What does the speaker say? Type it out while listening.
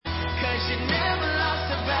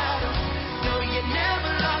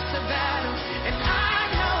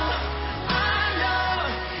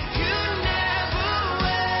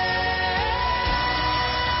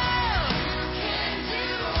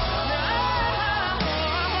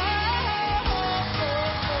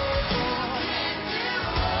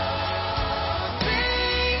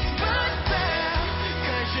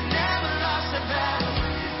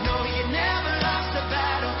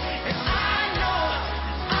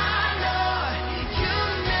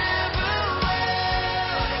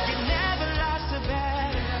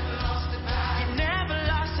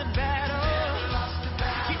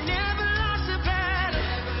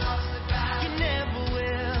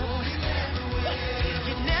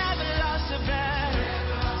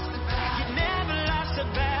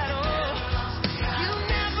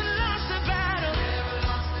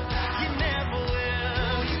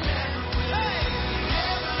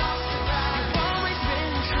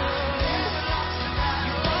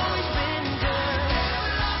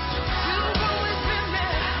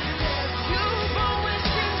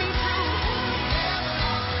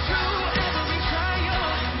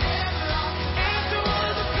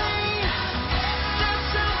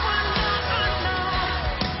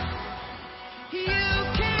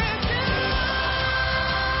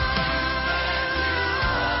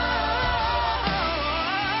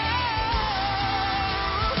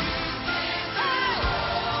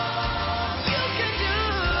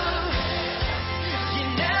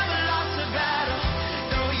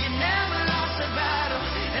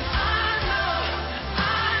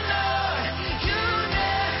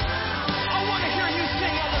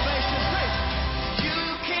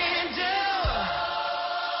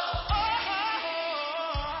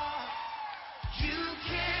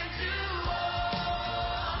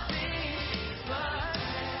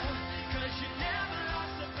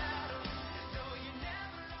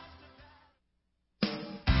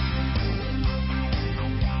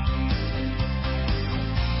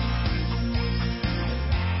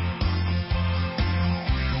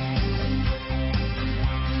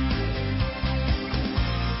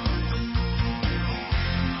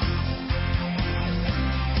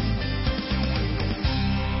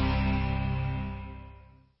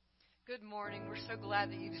So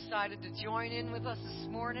glad that you decided to join in with us this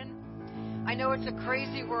morning. I know it's a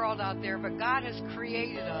crazy world out there, but God has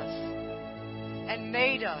created us and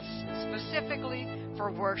made us specifically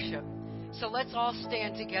for worship. So let's all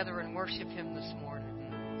stand together and worship Him this morning.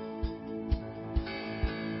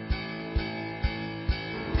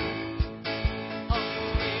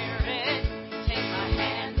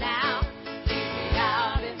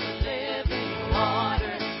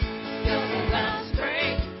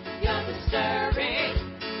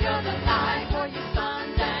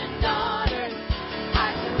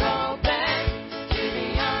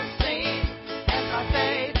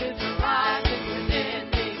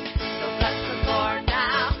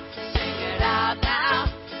 Out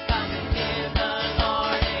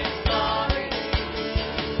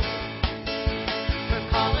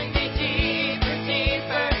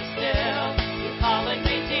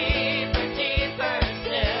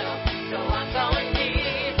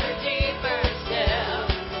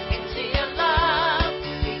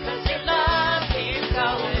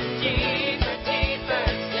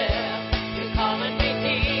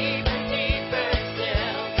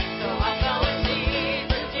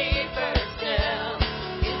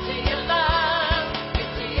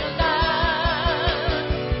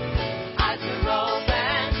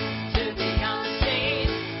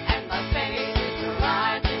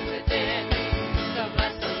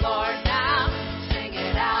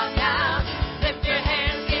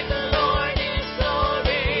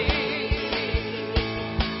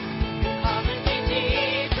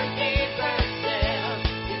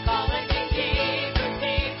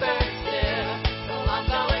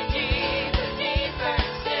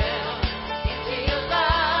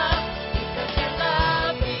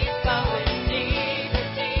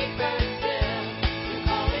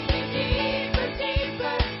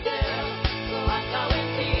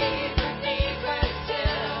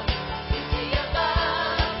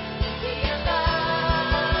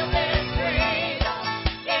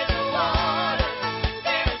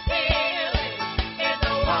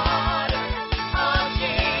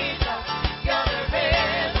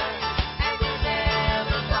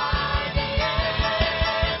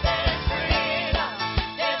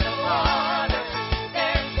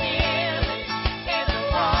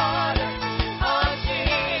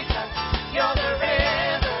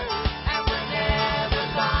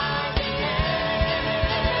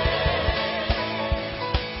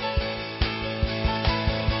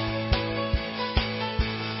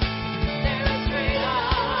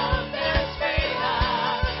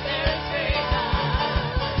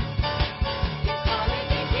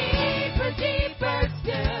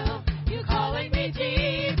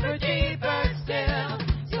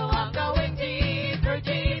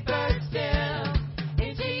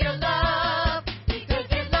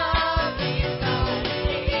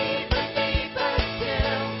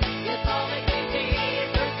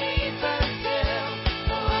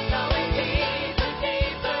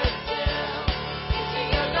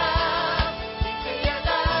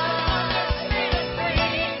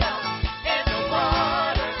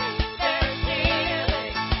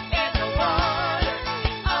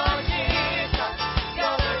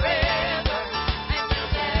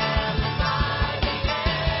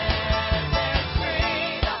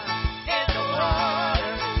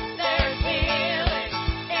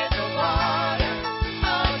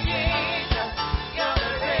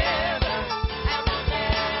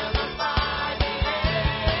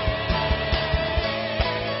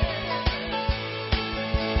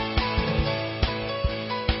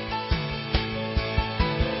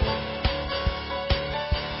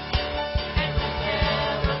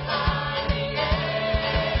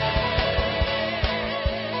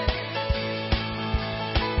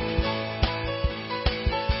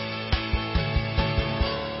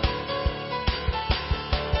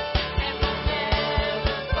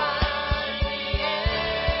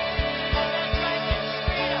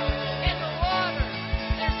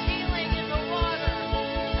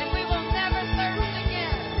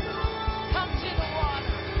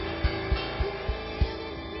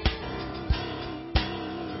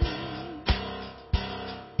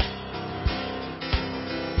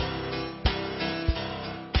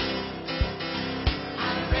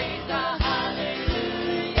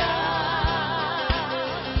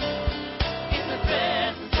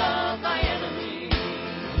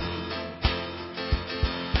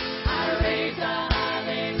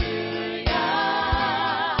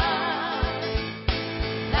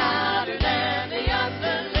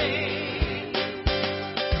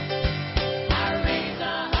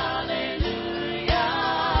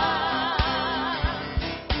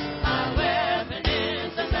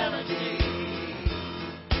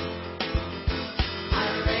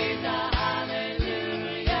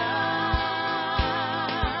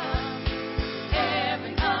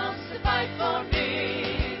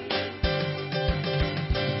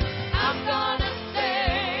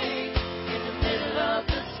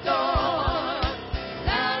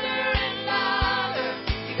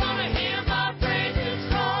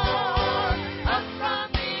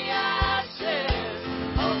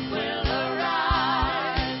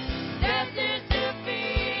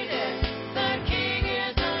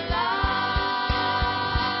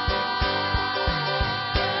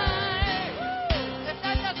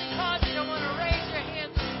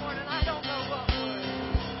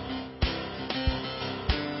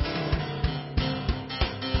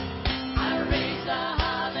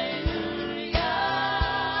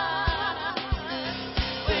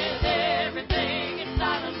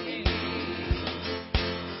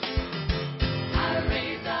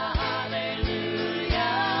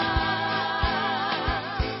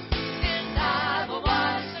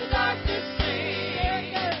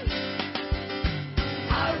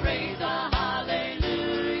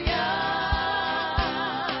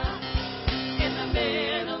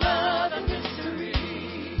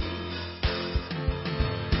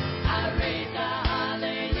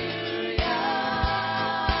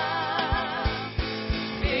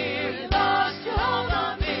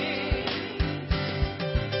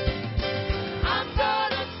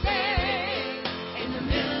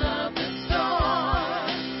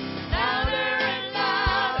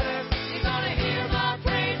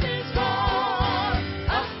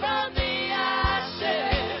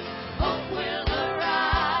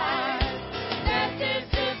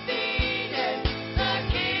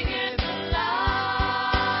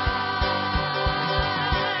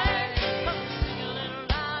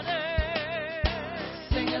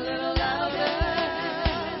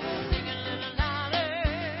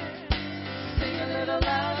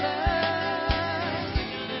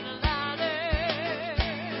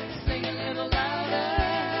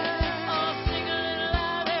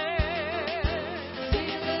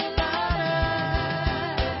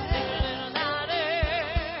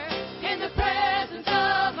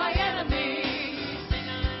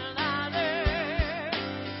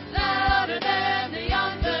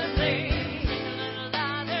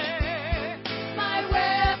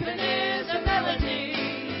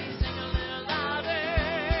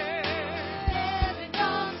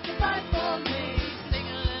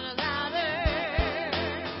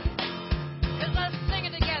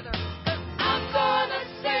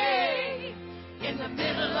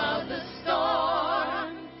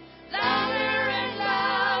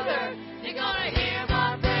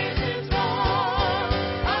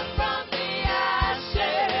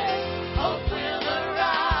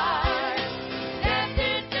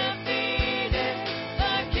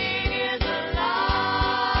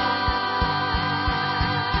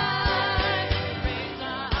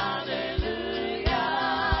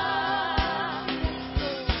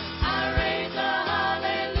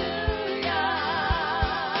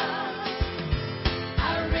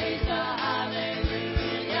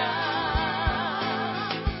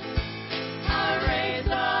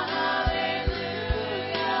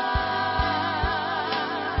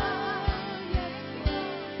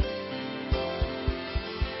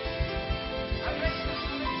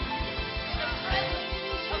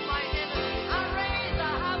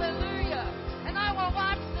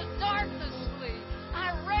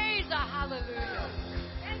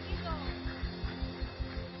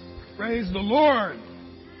Praise the Lord.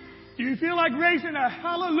 Do you feel like raising a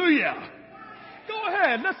hallelujah? Go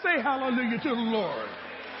ahead. Let's say hallelujah to the Lord,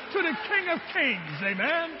 to the King of Kings.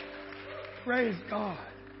 Amen. Praise God.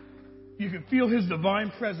 You can feel His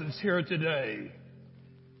divine presence here today.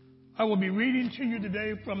 I will be reading to you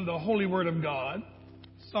today from the Holy Word of God,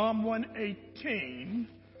 Psalm 118,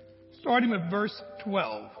 starting with verse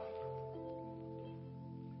 12.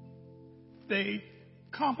 They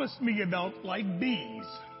compass me about like bees.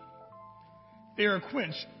 They are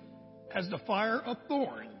quenched as the fire of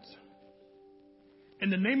thorns. In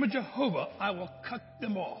the name of Jehovah, I will cut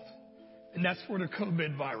them off. And that's for the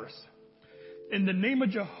COVID virus. In the name of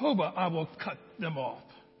Jehovah, I will cut them off.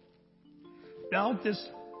 Thou didst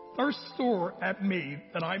thirst sore at me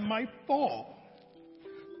that I might fall.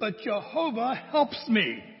 But Jehovah helps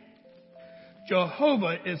me.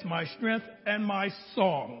 Jehovah is my strength and my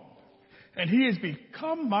song, and He has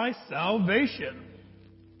become my salvation.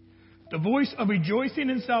 The voice of rejoicing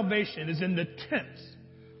and salvation is in the tents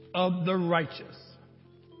of the righteous.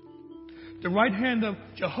 The right hand of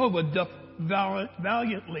Jehovah doth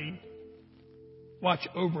valiantly watch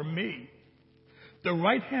over me. The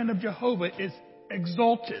right hand of Jehovah is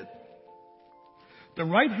exalted. The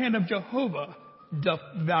right hand of Jehovah doth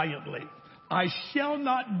valiantly. I shall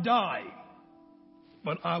not die,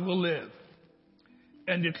 but I will live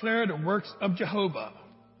and declare the works of Jehovah.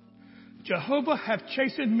 Jehovah hath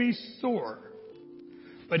chastened me sore,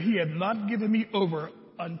 but He hath not given me over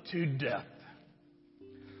unto death.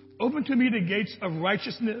 Open to me the gates of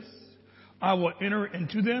righteousness. I will enter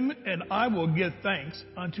into them, and I will give thanks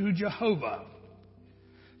unto Jehovah.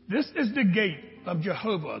 This is the gate of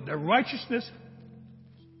Jehovah. The righteous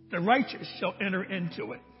shall enter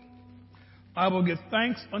into it. I will give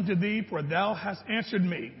thanks unto Thee, for Thou hast answered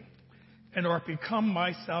me, and art become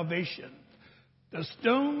my salvation. The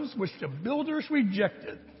stones which the builders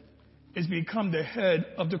rejected is become the head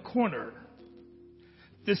of the corner.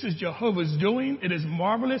 This is Jehovah's doing. It is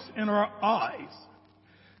marvelous in our eyes.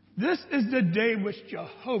 This is the day which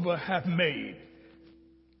Jehovah hath made.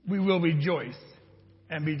 We will rejoice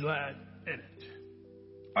and be glad in it.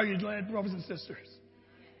 Are you glad, brothers and sisters?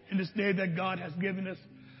 In this day that God has given us,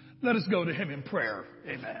 let us go to Him in prayer.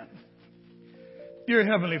 Amen. Dear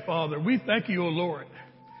Heavenly Father, we thank You, O Lord,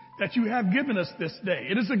 that You have given us this day.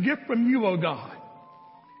 It is a gift from You, O God.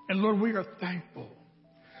 And Lord, we are thankful.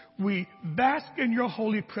 We bask in Your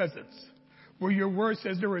holy presence, where Your word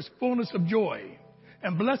says there is fullness of joy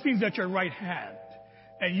and blessings at Your right hand,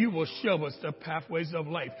 and You will show us the pathways of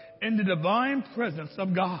life in the divine presence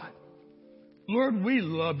of God. Lord, we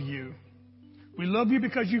love You. We love You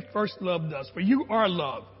because You first loved us, for You are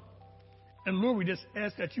love. And Lord, we just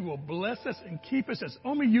ask that You will bless us and keep us as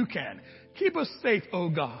only You can. Keep us safe, O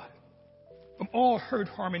God, from all hurt,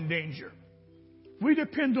 harm, and danger. We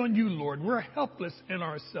depend on You, Lord. We're helpless in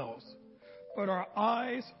ourselves, but our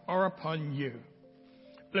eyes are upon You.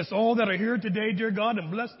 Bless all that are here today, dear God, and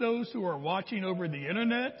bless those who are watching over the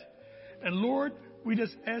internet. And Lord, we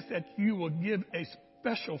just ask that You will give a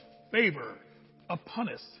special favor upon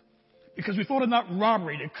us, because we thought it not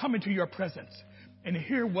robbery to come into Your presence and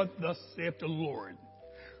hear what thus saith the Lord.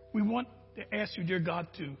 We want to ask You, dear God,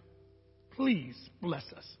 to please bless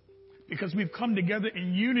us, because we've come together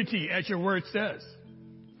in unity, as Your word says.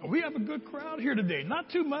 And we have a good crowd here today.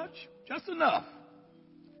 Not too much, just enough.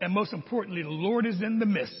 And most importantly, the Lord is in the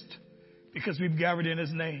midst, because we've gathered in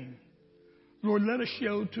His name. Lord, let us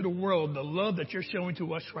show to the world the love that You're showing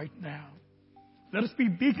to us right now. Let us be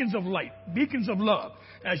beacons of light, beacons of love.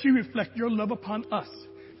 As You reflect Your love upon us,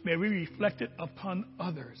 may we reflect it upon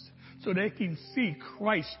others, so they can see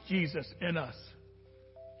Christ Jesus in us.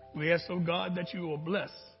 We ask, oh God, that You will bless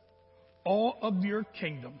all of Your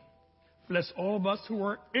kingdom. Bless all of us who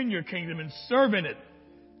are in Your kingdom and serve in it.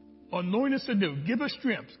 Anoint us anew. Give us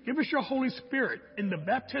strength. Give us Your Holy Spirit in the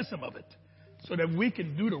baptism of it, so that we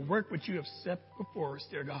can do the work which You have set before us,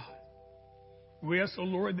 dear God. We ask, oh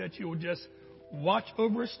Lord, that You will just watch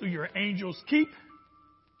over us through Your angels' keep.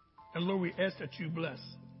 And Lord, we ask that You bless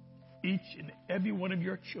each and every one of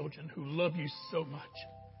Your children who love You so much.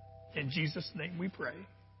 In Jesus' name we pray.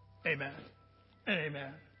 Amen and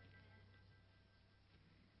amen.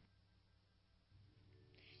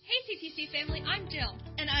 Hey CTC family, I'm Jill.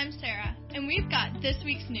 And I'm Sarah. And we've got this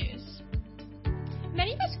week's news.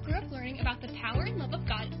 Many of us grew up learning about the power and love of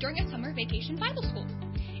God during a summer vacation Bible school.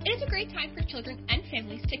 It is a great time for children and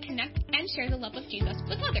families to connect and share the love of Jesus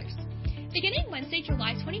with others. Beginning Wednesday,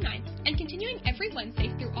 July 29th, and continuing every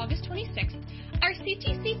Wednesday through August 26th, our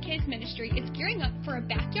CTC Kids Ministry is gearing up for a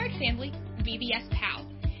Backyard Family VBS POW.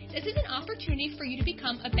 This is an opportunity for you to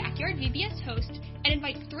become a Backyard VBS host and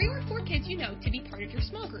invite 3 or 4 kids you know to be part of your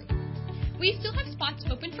small group. We still have spots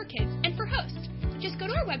open for kids and for hosts. Just go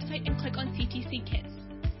to our website and click on CTC Kids.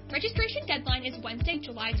 Registration deadline is Wednesday,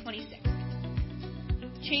 July 26th.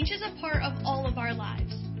 Change is a part of all of our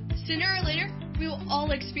lives. Sooner or later, we will all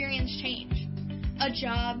experience change. A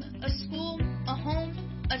job, a school, a home,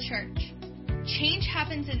 a church. Change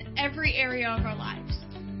happens in every area of our lives.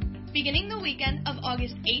 Beginning the weekend of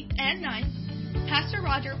August 8th and 9th, Pastor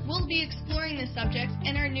Roger will be exploring this subject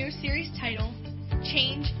in our new series titled,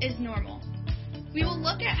 Change is Normal. We will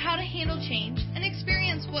look at how to handle change and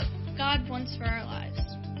experience what God wants for our lives.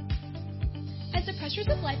 As the pressures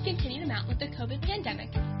of life continue to mount with the COVID pandemic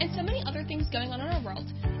and so many other things going on in our world,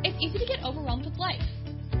 it's easy to get overwhelmed with life.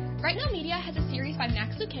 Right Now Media has a series by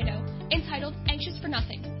Max Lucado entitled Anxious for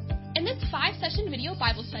Nothing. In this 5-session video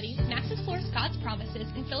Bible study, Max explores God's promises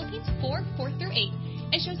in Philippians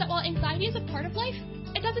 4:4-8 and shows that while anxiety is a part of life,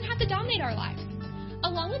 it doesn't have to dominate our lives.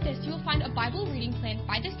 Along with this, you will find a Bible reading plan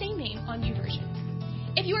by the same name on YouVersion.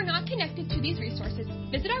 If you are not connected to these resources,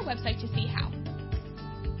 visit our website to see how.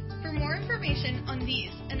 For more information on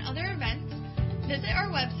these and other events, visit our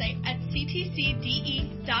website at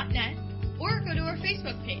ctcde.net or go to our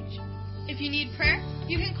Facebook page. If you need prayer,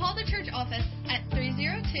 you can call the church office at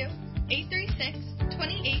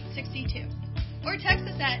 302-836-2862 or text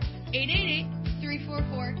us at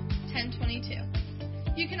 888-344-1022.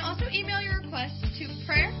 You can also email your request to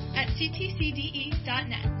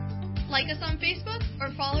prayer@ctcde.net. Like us on Facebook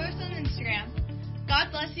or follow us on Instagram.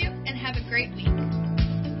 God bless you and have a great week.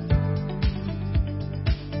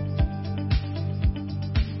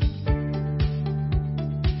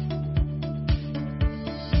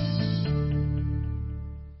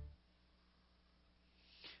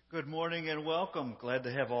 Good morning and welcome. Glad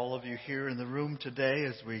to have all of you here in the room today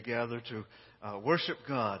as we gather to worship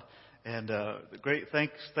God. And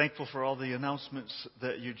thankful for all the announcements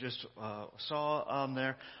that you just saw on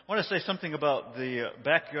there. I want to say something about the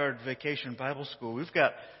Backyard Vacation Bible School. We've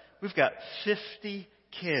got 50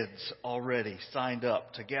 kids already signed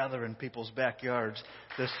up to gather in people's backyards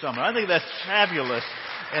this summer. I think that's fabulous,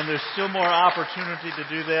 and there's still more opportunity to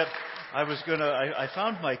do that. I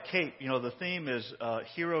found my cape. You know, the theme is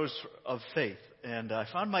Heroes of Faith. And I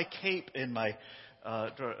found my cape in my,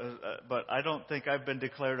 but I don't think I've been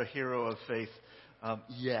declared a hero of faith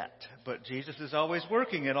yet. But Jesus is always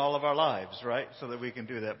working in all of our lives, right? So that we can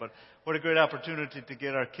do that. But what a great opportunity to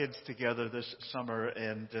get our kids together this summer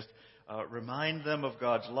and just remind them of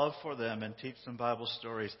God's love for them and teach them Bible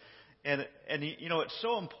stories. And you know, it's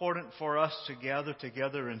so important for us to gather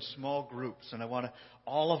together in small groups, and I want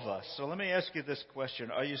all of us. So let me ask you this question.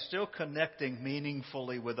 Are you still connecting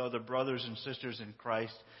meaningfully with other brothers and sisters in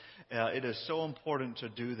Christ? It is so important to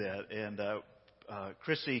do that. And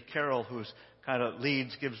Chrissy Carroll, who's kind of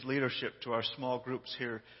gives leadership to our small groups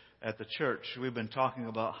here at the church. We've been talking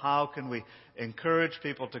about how can we encourage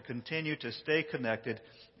people to continue to stay connected,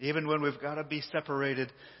 even when we've got to be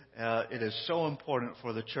separated. It is so important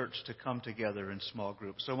for the church to come together in small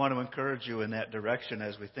groups. So I want to encourage you in that direction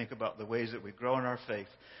as we think about the ways that we grow in our faith.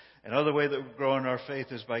 Another way that we grow in our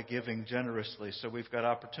faith is by giving generously. So we've got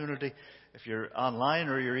opportunity. If you're online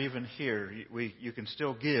or you're even here, you can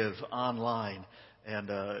still give online.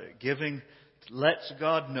 And giving lets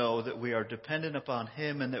God know that we are dependent upon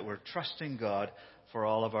Him and that we're trusting God for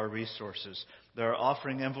all of our resources. There are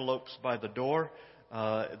offering envelopes by the door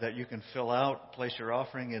that you can fill out, place your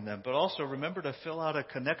offering in them. But also remember to fill out a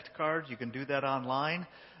Connect card. You can do that online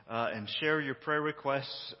and share your prayer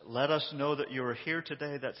requests. Let us know that you are here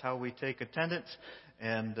today. That's how we take attendance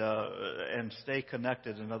and stay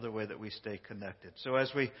connected. Another way that we stay connected. So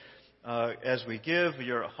as we give,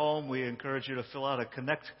 you're at home, we encourage you to fill out a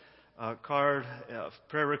Connect card,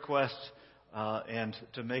 prayer request, and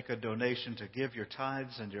to make a donation to give your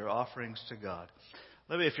tithes and your offerings to God.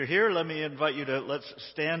 If you're here, let me invite you let's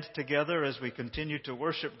stand together as we continue to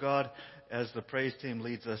worship God as the praise team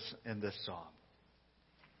leads us in this song.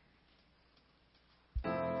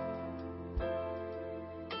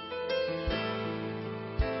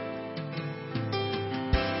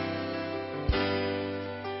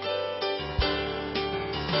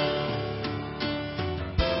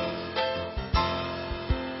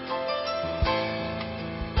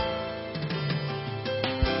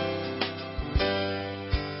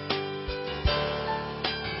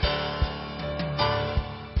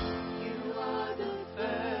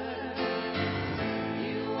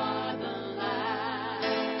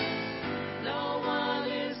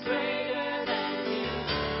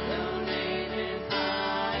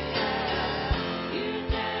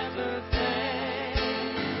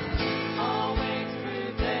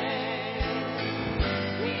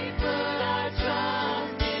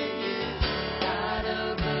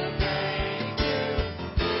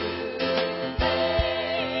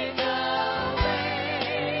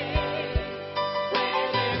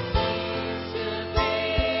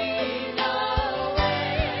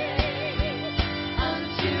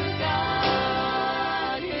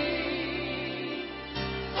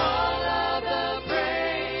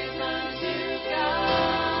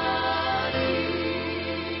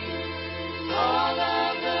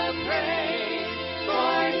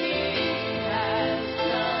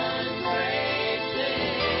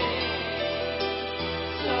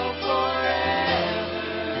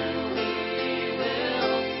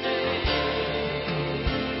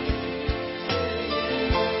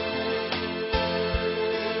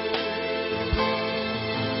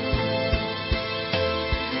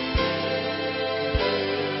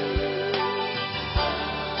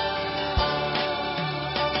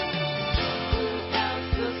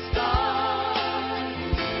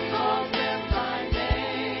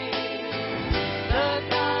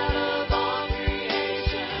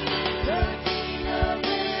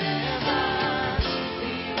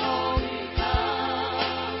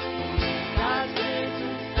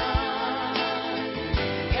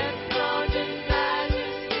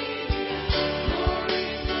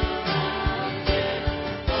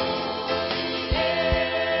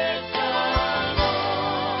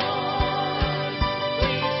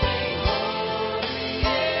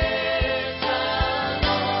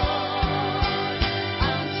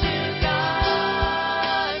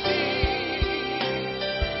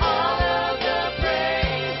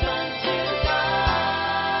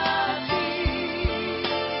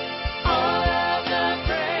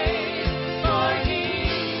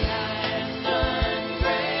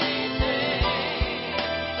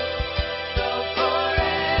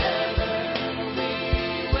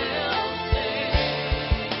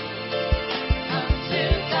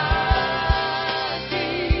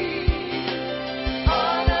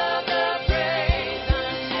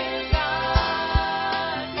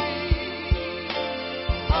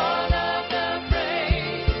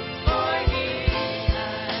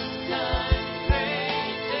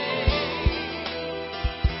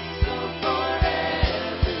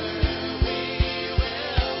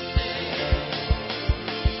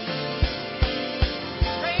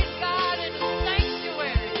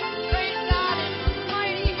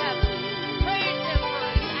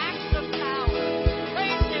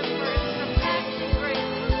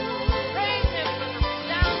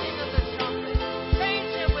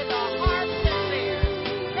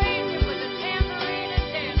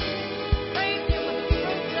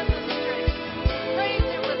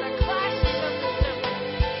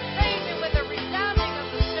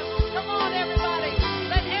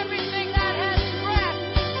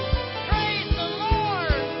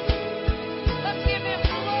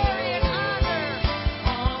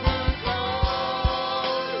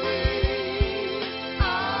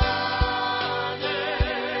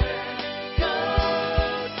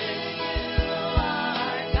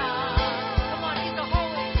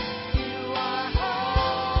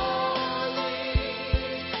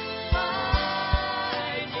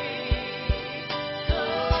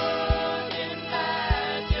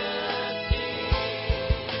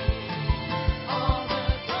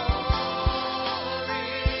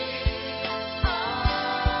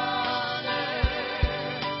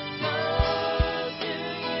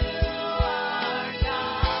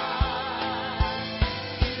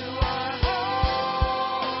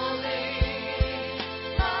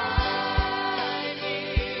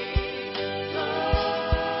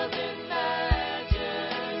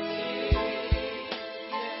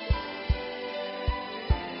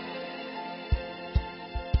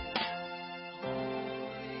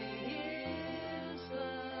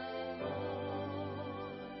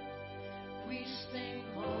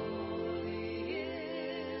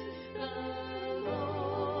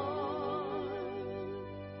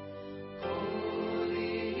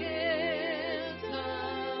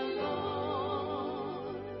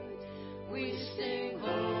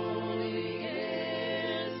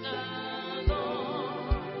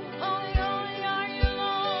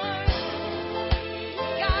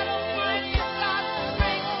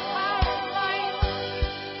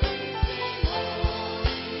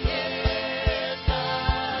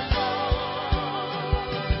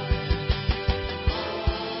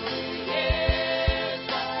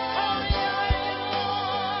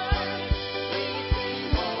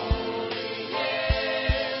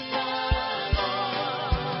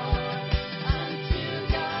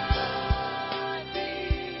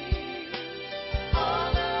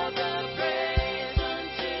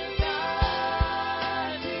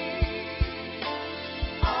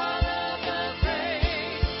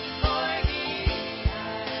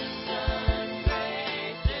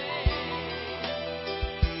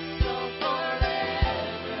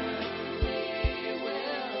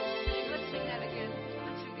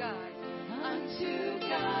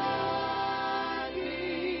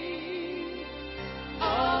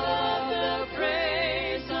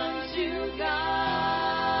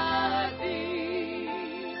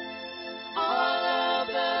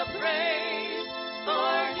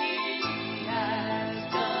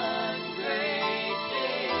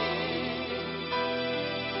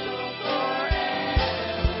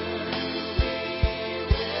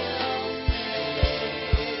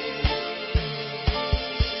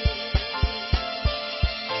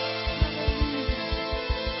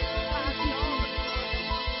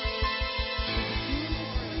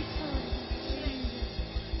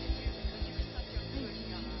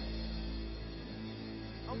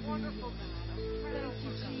 wonderful God. Thank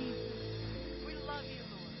you, Jesus. We love you,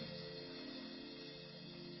 Lord.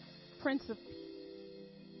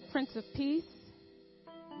 Prince of Peace,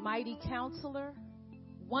 mighty counselor,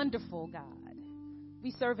 wonderful God.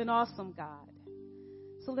 We serve an awesome God.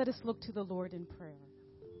 So let us look to the Lord in prayer.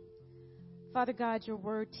 Father God, your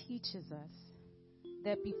word teaches us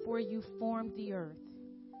that before you formed the earth,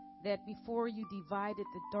 that before you divided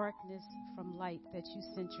the darkness from light, that you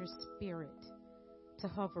sent your spirit to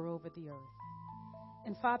hover over the earth.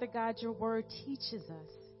 And Father God, your word teaches us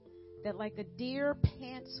that like a deer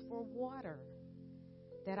pants for water,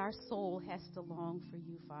 that our soul has to long for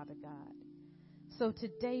you, Father God. So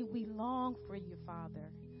today we long for you,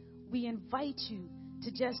 Father. We invite you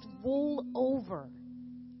to just rule over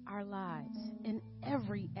our lives in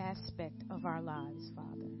every aspect of our lives,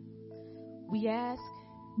 Father. We ask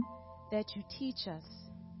that you teach us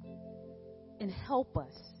and help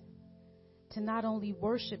us to not only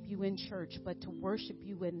worship you in church, but to worship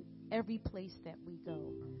you in every place that we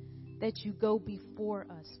go. That you go before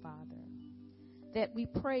us, Father. That we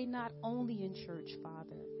pray not only in church,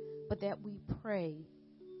 Father, but that we pray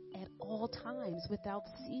at all times without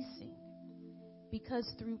ceasing.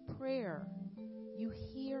 Because through prayer, you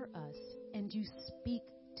hear us and you speak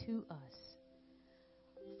to us.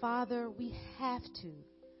 Father, we have to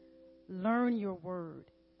learn your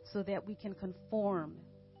word so that we can conform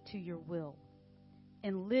to your will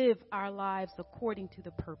and live our lives according to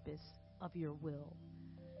the purpose of your will.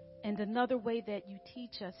 And another way that you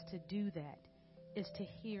teach us to do that is to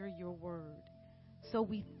hear your word. So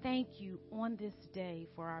we thank you on this day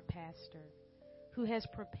for our pastor who has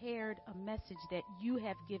prepared a message that you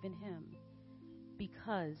have given him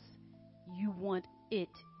because you want it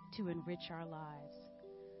to enrich our lives.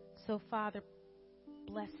 So, Father,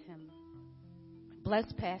 bless him.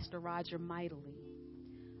 Bless Pastor Roger mightily.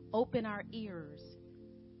 Open our ears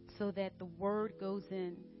so that the word goes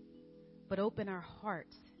in, but open our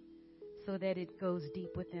hearts so that it goes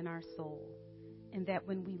deep within our soul. And that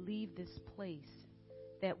when we leave this place,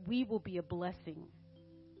 that we will be a blessing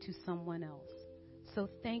to someone else. So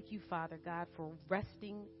thank you, Father God, for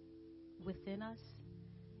resting within us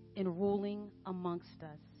and ruling amongst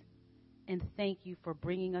us. And thank you for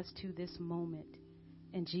bringing us to this moment.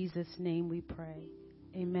 In Jesus' name we pray.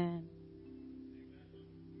 Amen.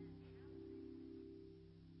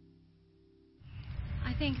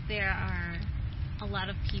 I think there are a lot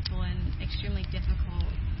of people in extremely difficult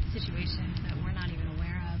situations that we're not even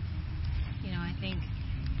aware of. You know, I think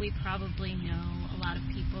we probably know a lot of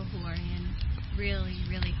people who are in really,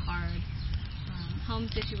 really hard home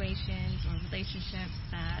situations or relationships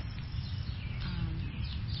that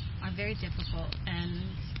are very difficult and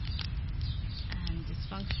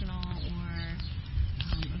dysfunctional or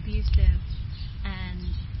abusive,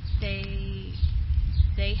 and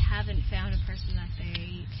they haven't found a person that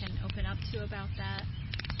they can open up to about that.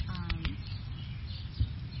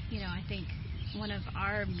 You know, I think one of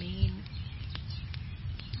our main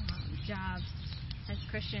jobs as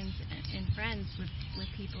Christians and friends with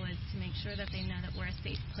people is to make sure that they know that we're a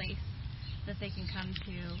safe place that they can come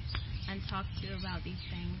to and talk to about these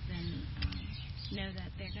things, and know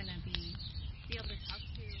that they're going to be able to talk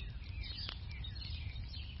to.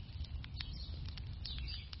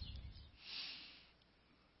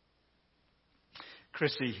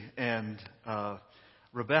 Chrissy and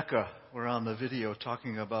Rebecca were on the video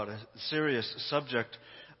talking about a serious subject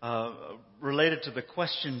related to the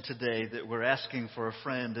question today that we're asking for a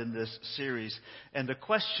friend in this series. And the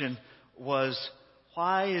question was,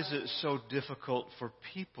 why is it so difficult for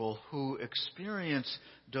people who experience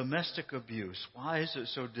domestic abuse? Why is it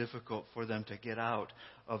so difficult for them to get out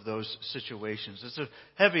of those situations? It's a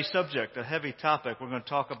heavy subject, a heavy topic. We're going to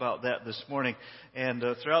talk about that this morning. And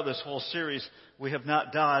throughout this whole series, we have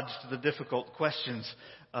not dodged the difficult questions.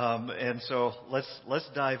 And so let's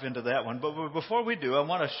dive into that one. But before we do, I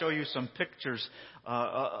want to show you some pictures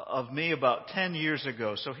of me about 10 years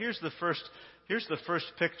ago. So here's the first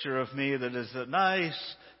picture of me that is a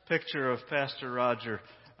nice picture of Pastor Roger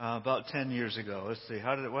about 10 years ago. Let's see,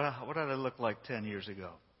 what did I look like 10 years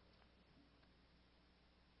ago?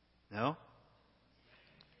 No?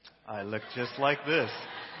 I looked just like this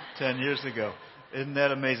 10 years ago. Isn't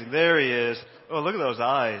that amazing? There he is. Oh, look at those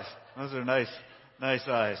eyes. Those are nice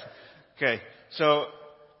eyes. Okay, so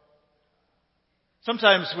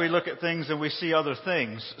sometimes we look at things and we see other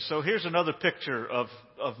things. So here's another picture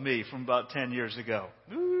of me from about 10 years ago.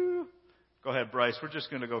 Ooh. Go ahead, Bryce. We're just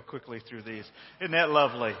going to go quickly through these. Isn't that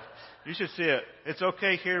lovely? You should see it. It's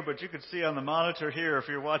okay here, but you can see on the monitor here if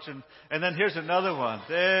you're watching. And then here's another one.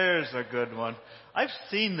 There's a good one. I've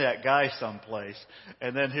seen that guy someplace.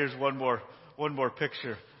 And then here's one more one more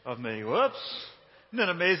picture of me. Whoops. Isn't it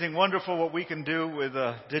amazing, wonderful what we can do with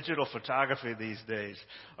digital photography these days?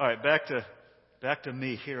 All right, back to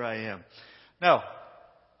me. Here I am. Now,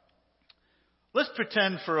 let's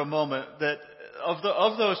pretend for a moment that of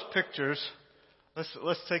those pictures,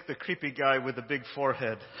 let's take the creepy guy with the big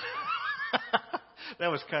forehead.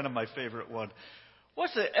 That was kind of my favorite one.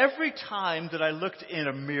 What's it? Every time that I looked in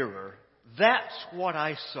a mirror, that's what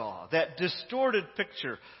I saw. That distorted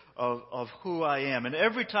picture of who I am. And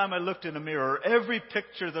every time I looked in a mirror, every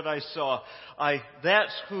picture that I saw,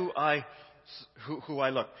 that's who I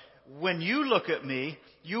look. When you look at me,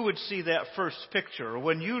 you would see that first picture.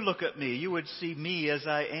 When you look at me, you would see me as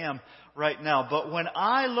I am right now. But when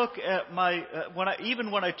I look at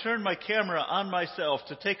even when I turn my camera on myself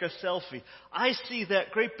to take a selfie, I see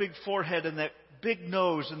that great big forehead and that big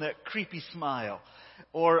nose and that creepy smile.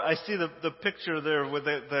 Or I see the picture there with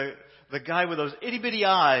the guy with those itty-bitty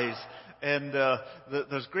eyes and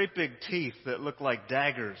those great big teeth that look like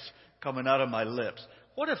daggers coming out of my lips.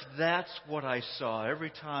 What if that's what I saw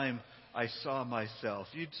every time I saw myself?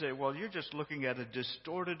 You'd say, well, you're just looking at a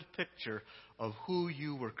distorted picture of who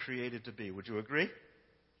you were created to be. Would you agree?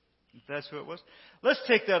 If that's who it was? Let's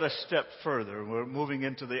take that a step further. We're moving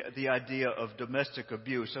into the idea of domestic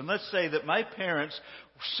abuse. And let's say that my parents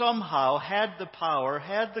somehow had the power,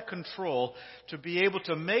 had the control to be able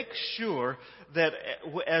to make sure that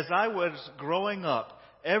as I was growing up,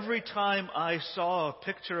 every time I saw a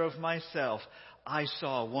picture of myself, I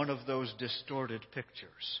saw one of those distorted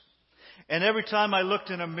pictures. And every time I looked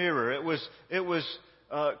in a mirror, it was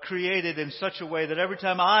created in such a way that every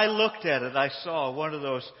time I looked at it, I saw one of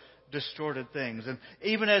those distorted things. And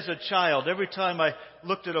even as a child, every time I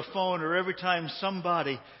looked at a phone or every time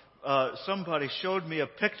somebody showed me a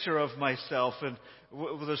picture of myself and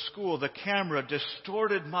with a school, the camera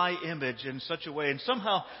distorted my image in such a way. And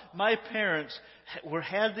somehow my parents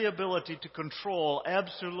had the ability to control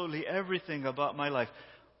absolutely everything about my life.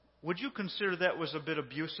 Would you consider that was a bit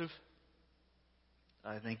abusive?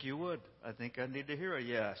 I think you would. I think I need to hear a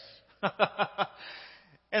yes.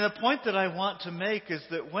 And the point that I want to make is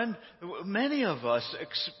that when many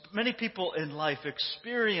people in life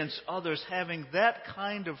experience others having that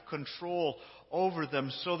kind of control over them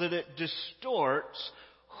so that it distorts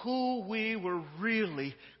who we were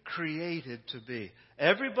really created to be.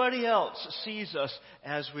 Everybody else sees us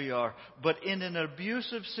as we are, but in an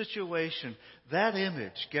abusive situation, that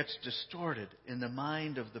image gets distorted in the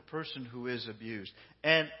mind of the person who is abused.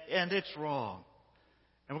 And it's wrong.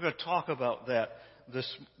 And we're going to talk about that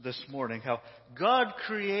this morning, how God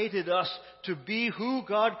created us to be who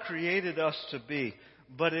God created us to be.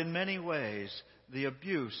 But in many ways, the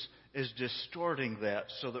abuse is distorting that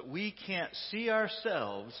so that we can't see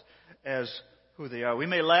ourselves as who they are. We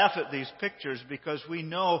may laugh at these pictures because we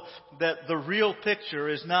know that the real picture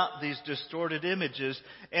is not these distorted images,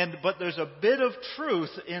 but there's a bit of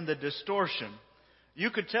truth in the distortion. You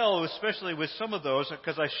could tell, especially with some of those,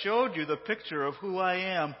 because I showed you the picture of who I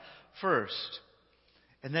am first.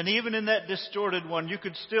 And then even in that distorted one, you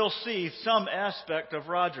could still see some aspect of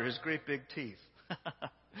Roger, his great big teeth.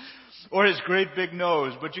 Or his great big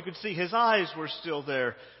nose. But you could see his eyes were still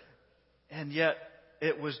there. And yet,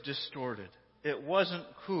 it was distorted. It wasn't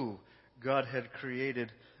who God had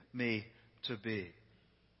created me to be.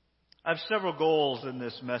 I have several goals in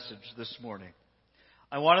this message this morning.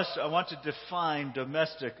 I want to define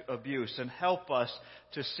domestic abuse and help us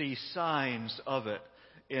to see signs of it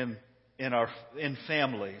in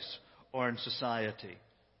families or in society.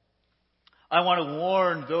 I want to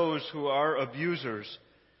warn those who are abusers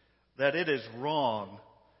that it is wrong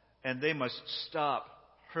and they must stop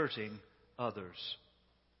hurting others.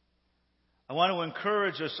 I want to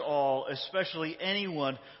encourage us all, especially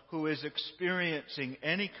anyone who is experiencing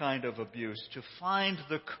any kind of abuse, to find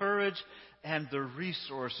the courage and the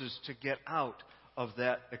resources to get out of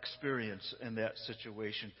that experience and that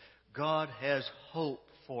situation. God has hope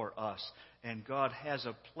for us, and God has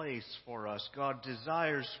a place for us. God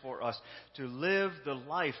desires for us to live the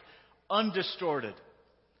life undistorted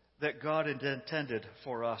that God intended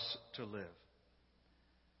for us to live.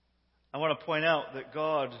 I want to point out that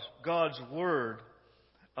God's Word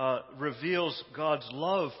reveals God's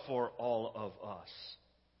love for all of us.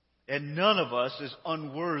 And none of us is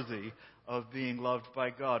unworthy of being loved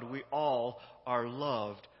by God. We all are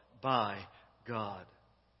loved by God.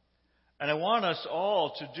 And I want us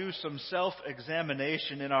all to do some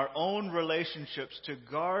self-examination in our own relationships to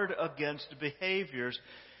guard against behaviors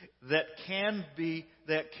that can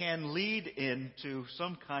lead into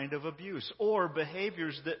some kind of abuse, or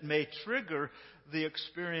behaviors that may trigger the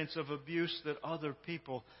experience of abuse that other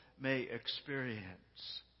people may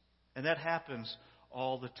experience. And that happens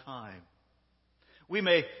all the time. We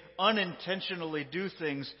may unintentionally do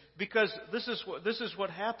things because this is what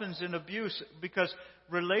happens in abuse. Because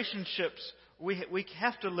relationships, we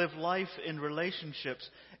have to live life in relationships.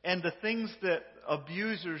 And the things that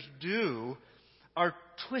abusers do are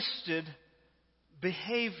twisted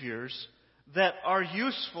behaviors that are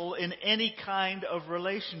useful in any kind of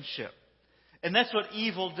relationship. And that's what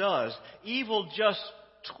evil does. Evil just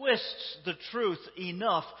twists the truth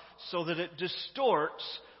enough so that it distorts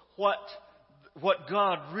what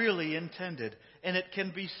God really intended. And it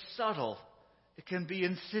can be subtle. It can be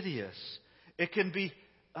insidious. It can be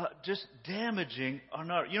just damaging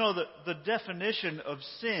on our... You know, the definition of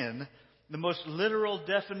sin, the most literal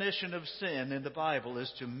definition of sin in the Bible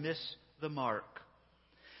is to miss the mark.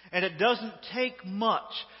 And it doesn't take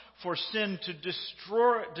much for sin to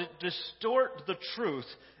distort the truth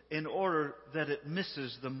in order that it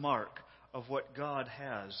misses the mark of what God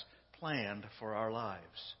has planned for our lives.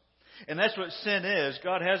 And that's what sin is.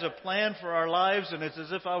 God has a plan for our lives, and it's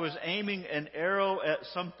as if I was aiming an arrow at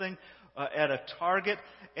something, at a target,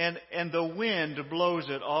 and the wind blows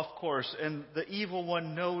it off course. And the evil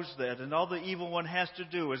one knows that. And all the evil one has to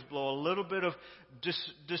do is blow a little bit of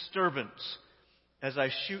disturbance as I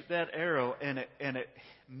shoot that arrow, and it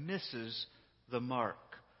misses the mark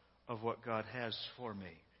of what God has for me.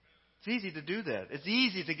 It's easy to do that. It's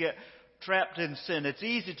easy to get trapped in sin. It's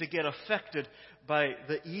easy to get affected by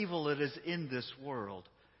the evil that is in this world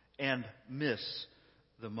and miss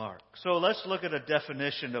the mark. So let's look at a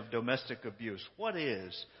definition of domestic abuse. What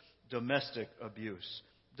is domestic abuse?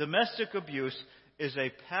 Domestic abuse is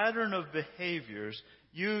a pattern of behaviors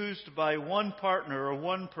used by one partner or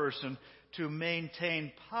one person to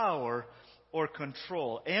maintain power or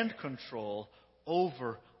control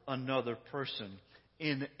over another person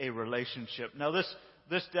in a relationship. Now, this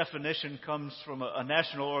definition comes from a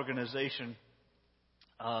national organization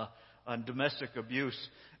on domestic abuse,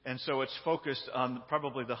 and so it's focused on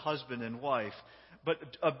probably the husband and wife. But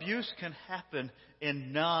abuse can happen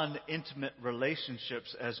in non-intimate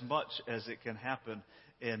relationships as much as it can happen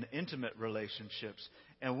in intimate relationships.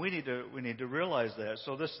 And we need to realize that.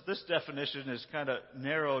 So this definition is kind of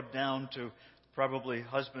narrowed down to probably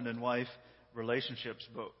husband and wife relationships.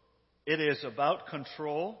 But it is about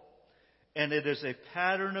control, and it is a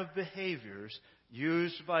pattern of behaviors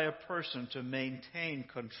used by a person to maintain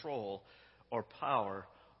control or power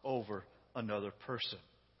over another person.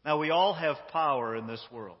 Now, we all have power in this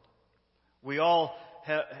world. We all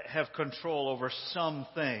have control over some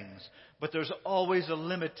things. But there's always a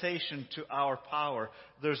limitation to our power.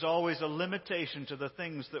 There's always a limitation to the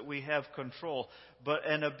things that we have control. But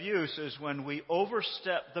an abuse is when we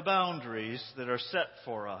overstep the boundaries that are set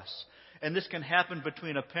for us. And this can happen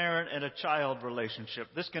between a parent and a child relationship.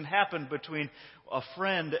 This can happen between a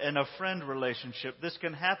friend and a friend relationship. This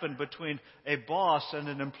can happen between a boss and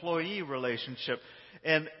an employee relationship.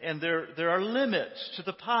 And there are limits to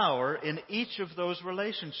the power in each of those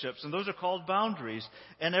relationships. And those are called boundaries.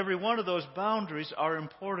 And every one of those boundaries are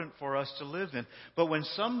important for us to live in. But when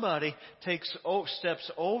somebody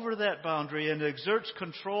steps over that boundary and exerts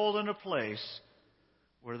control in a place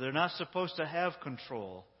where they're not supposed to have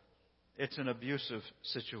control, it's an abusive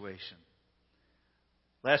situation.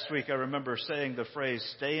 Last week I remember saying the phrase,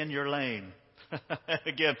 stay in your lane.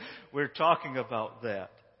 Again, we're talking about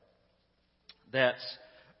that. That's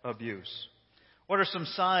abuse. What are some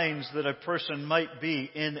signs that a person might be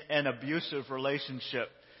in an abusive relationship?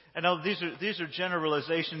 I know these are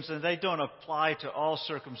generalizations and they don't apply to all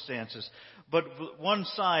circumstances. But one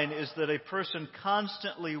sign is that a person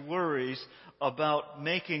constantly worries about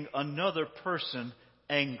making another person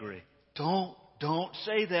angry. Don't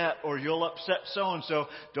say that or you'll upset so-and-so.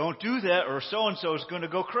 Don't do that or so-and-so is going to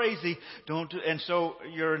go crazy. And so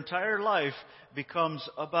your entire life becomes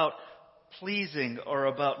about pleasing or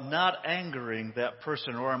about not angering that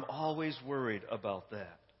person, or I'm always worried about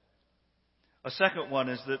that. A second one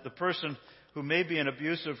is that the person who may be in an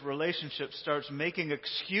abusive relationship starts making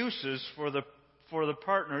excuses for the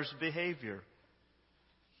partner's behavior.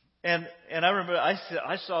 And I remember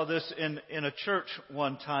I saw this in a church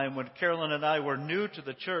one time when Carolyn and I were new to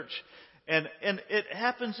the church, and it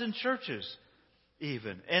happens in churches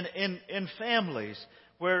even, and in families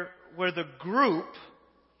where the group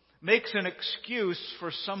makes an excuse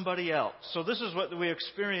for somebody else. So this is what we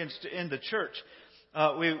experienced in the church.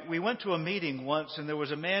 We went to a meeting once, and there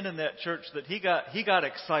was a man in that church that he got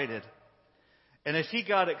excited. And as he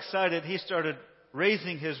got excited, he started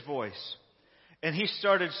raising his voice. And he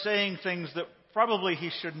started saying things that probably he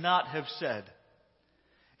should not have said.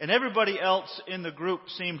 And everybody else in the group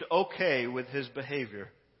seemed okay with his behavior.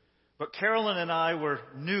 But Carolyn and I were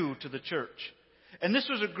new to the church. And this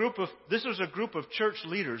was a group of church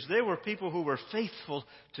leaders. They were people who were faithful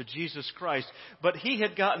to Jesus Christ. But he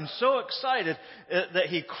had gotten so excited that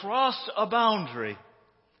he crossed a boundary.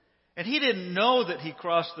 And he didn't know that he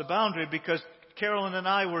crossed the boundary because Carolyn and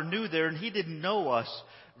I were new there and he didn't know us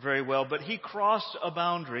very well. But he crossed a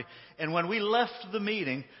boundary. And when we left the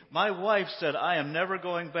meeting, my wife said, I am never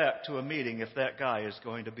going back to a meeting if that guy is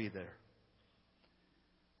going to be there.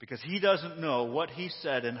 Because he doesn't know what he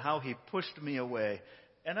said and how he pushed me away.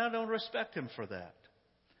 And I don't respect him for that.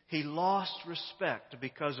 He lost respect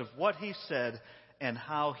because of what he said and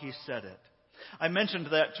how he said it. I mentioned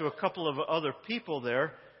that to a couple of other people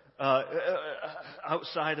there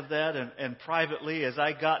outside of that and privately as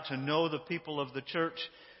I got to know the people of the church.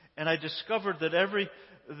 And I discovered that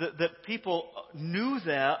that people knew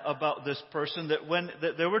that about this person,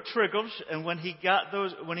 that there were triggers, and when he got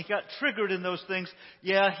triggered in those things,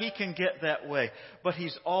 yeah, he can get that way. But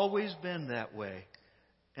he's always been that way.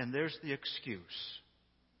 And there's the excuse.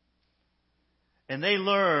 And they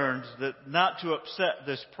learned that not to upset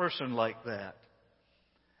this person like that.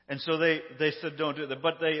 And so they said, don't do that.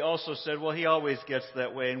 But they also said, well, he always gets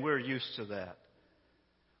that way, and we're used to that.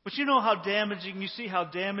 But you know you see how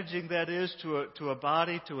damaging that is to a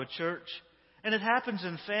body, to a church? And it happens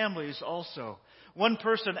in families also. One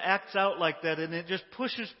person acts out like that and it just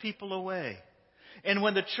pushes people away. And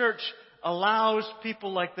when the church allows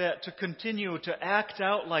people like that to continue to act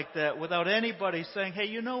out like that without anybody saying, hey,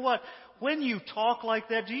 you know what? When you talk like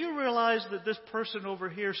that, do you realize that this person over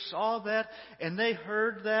here saw that and they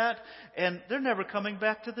heard that and they're never coming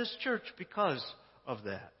back to this church because of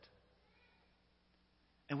that?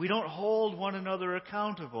 And we don't hold one another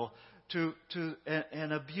accountable to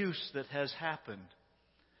an abuse that has happened.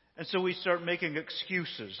 And so we start making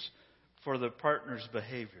excuses for the partner's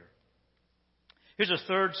behavior. Here's a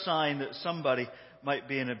third sign that somebody might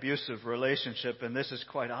be in an abusive relationship, and this is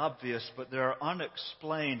quite obvious, but there are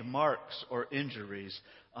unexplained marks or injuries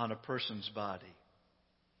on a person's body.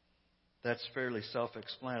 That's fairly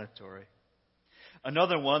self-explanatory.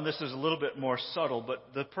 Another one, this is a little bit more subtle,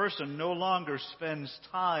 but the person no longer spends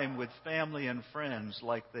time with family and friends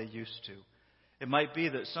like they used to. It might be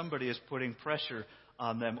that somebody is putting pressure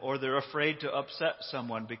on them, or they're afraid to upset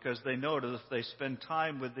someone because they know that if they spend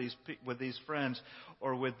time with these friends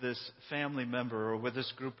or with this family member or with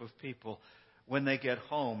this group of people, when they get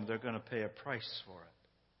home, they're going to pay a price for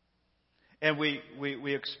it. And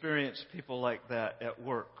we experience people like that at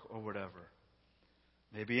work or whatever.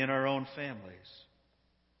 Maybe in our own families.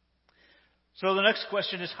 So the next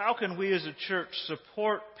question is, how can we as a church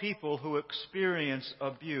support people who experience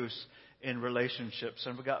abuse in relationships?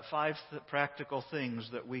 And we've got 5 practical things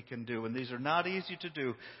that we can do. And these are not easy to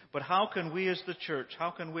do. But how can we as the church,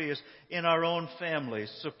 how can we as in our own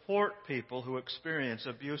families support people who experience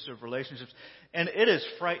abusive relationships? And it is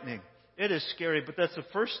frightening. It is scary. But that's the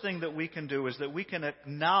first thing that we can do, is that we can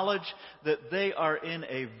acknowledge that they are in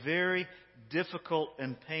a very difficult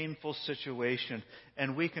and painful situation,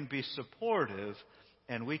 and we can be supportive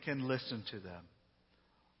and we can listen to them.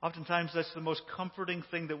 Oftentimes that's the most comforting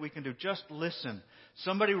thing that we can do. Just listen.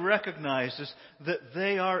 Somebody recognizes that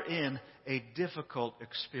they are in a difficult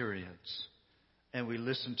experience, and we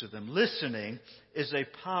listen to them. Listening is a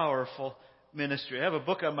powerful ministry. I have a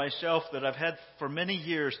book on my shelf that I've had for many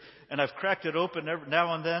years, and I've cracked it open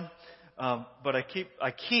now and then. But I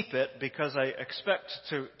keep it because I expect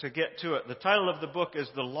to get to it. The title of the book is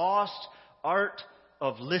The Lost Art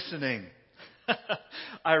of Listening.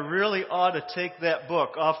 I really ought to take that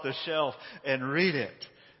book off the shelf and read it,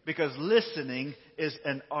 because listening is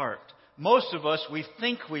an art. Most of us, we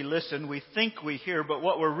think we listen, we think we hear, but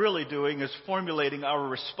what we're really doing is formulating our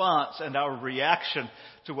response and our reaction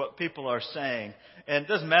to what people are saying. And it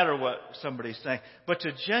doesn't matter what somebody's saying. But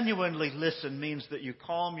to genuinely listen means that you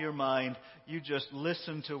calm your mind, you just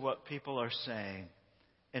listen to what people are saying.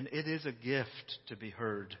 And it is a gift to be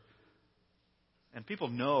heard. And people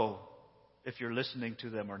know if you're listening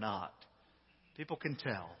to them or not. People can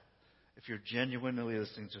tell if you're genuinely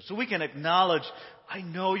listening to them. So we can acknowledge, I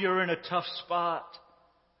know you're in a tough spot.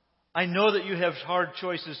 I know that you have hard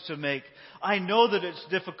choices to make. I know that it's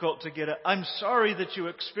difficult to get it. I'm sorry that you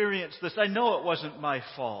experienced this. I know it wasn't my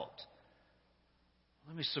fault.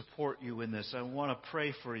 Let me support you in this. I want to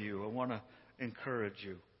pray for you. I want to encourage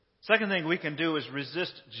you. Second thing we can do is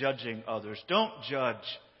resist judging others. Don't judge.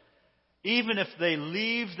 Even if they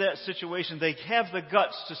leave that situation, they have the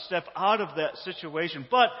guts to step out of that situation,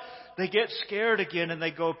 but they get scared again and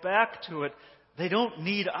they go back to it. They don't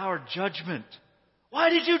need our judgment.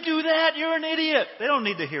 Why did you do that? You're an idiot. They don't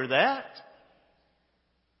need to hear that.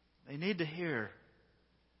 They need to hear,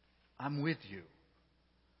 I'm with you.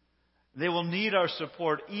 They will need our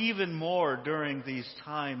support even more during these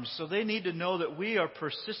times. So they need to know that we are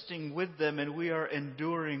persisting with them and we are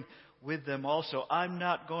enduring with them also. I'm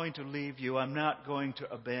not going to leave you. I'm not going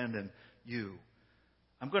to abandon you.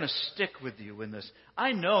 I'm going to stick with you in this.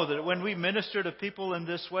 I know that when we minister to people in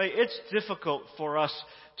this way, it's difficult for us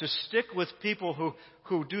to stick with people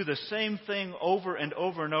who do the same thing over and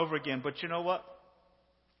over and over again. But you know what?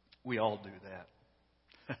 We all do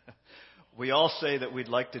that. We all say that we'd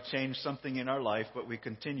like to change something in our life, but we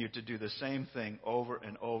continue to do the same thing over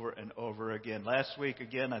and over and over again. Last week,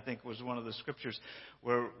 again, I think was one of the scriptures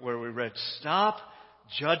where we read, stop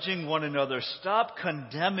judging one another, stop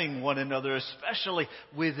condemning one another, especially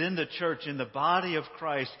within the church, in the body of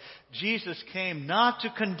Christ. Jesus came not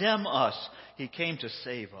to condemn us, He came to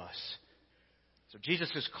save us. So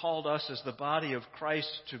Jesus has called us as the body of Christ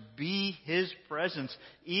to be His presence,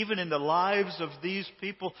 even in the lives of these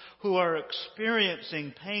people who are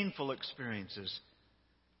experiencing painful experiences.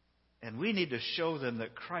 And we need to show them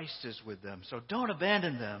that Christ is with them. So don't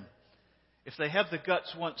abandon them. If they have the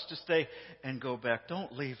guts once to stay and go back,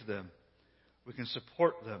 don't leave them. We can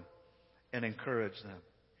support them and encourage them.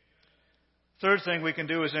 Third thing we can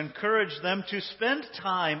do is encourage them to spend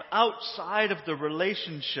time outside of the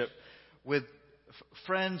relationship with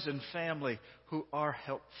friends and family who are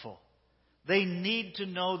helpful. They need to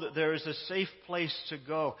know that there is a safe place to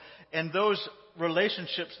go. And those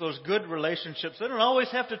relationships, those good relationships, they don't always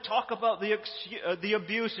have to talk about the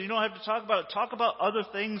abuse. You don't have to talk about it. Talk about other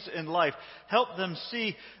things in life. Help them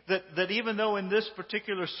see that even though in this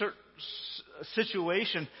particular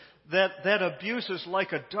situation that abuse is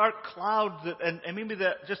like a dark cloud and maybe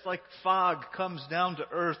that just like fog comes down to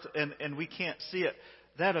earth and we can't see it.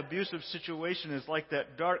 That abusive situation is like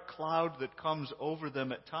that dark cloud that comes over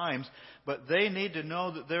them at times. But they need to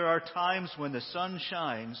know that there are times when the sun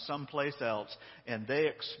shines someplace else and they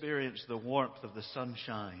experience the warmth of the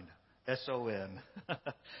sunshine. S-O-N.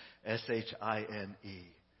 S-H-I-N-E.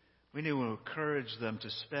 We need to encourage them to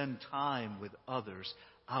spend time with others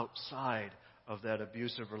outside of that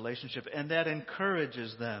abusive relationship. And that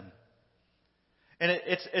encourages them. And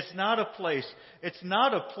it's not a place. It's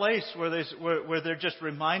not a place where they're just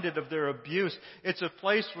reminded of their abuse. It's a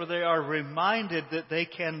place where they are reminded that they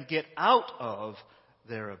can get out of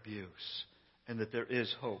their abuse, and that there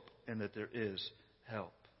is hope, and that there is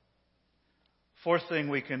help. Fourth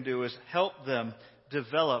thing we can do is help them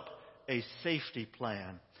develop a safety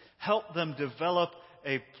plan. Help them develop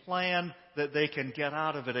a plan that they can get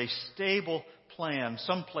out of it, a stable plan,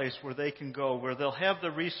 someplace where they can go, where they'll have the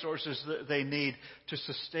resources that they need to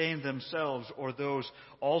sustain themselves or those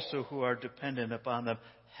also who are dependent upon them.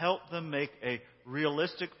 Help them make a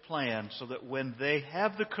realistic plan so that when they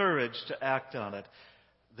have the courage to act on it,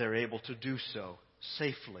 they're able to do so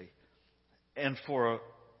safely. And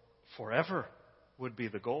forever would be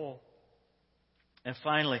the goal. And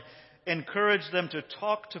finally, encourage them to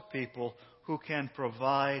talk to people who can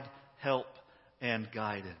provide help and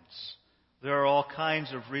guidance. There are all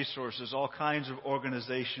kinds of resources, all kinds of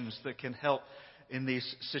organizations that can help in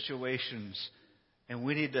these situations. And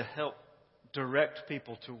we need to help direct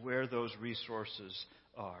people to where those resources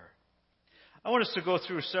are. I want us to go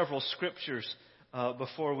through several scriptures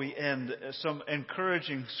before we end, some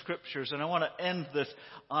encouraging scriptures. And I want to end this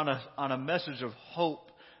on a message of hope.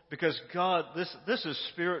 Because God, this is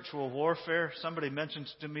spiritual warfare. Somebody mentioned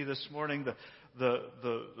to me this morning that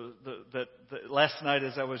last night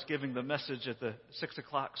as I was giving the message at the 6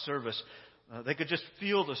 o'clock service, they could just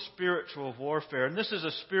feel the spiritual warfare. And this is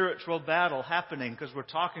a spiritual battle happening because we're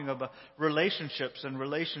talking about relationships, and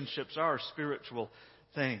relationships are spiritual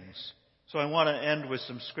things. So I want to end with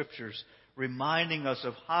some scriptures reminding us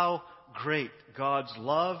of how great God's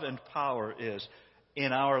love and power is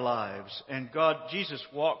in our lives. And Jesus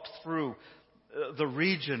walked through the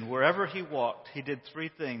region. Wherever He walked, He did three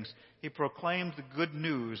things. He proclaimed the good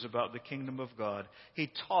news about the kingdom of God. He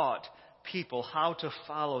taught people how to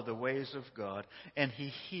follow the ways of God. And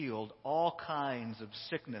He healed all kinds of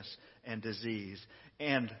sickness and disease.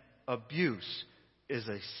 And abuse is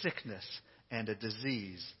a sickness and a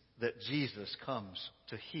disease that Jesus comes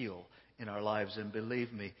to heal in our lives. And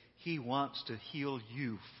believe me, He wants to heal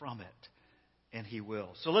you from it. And He will.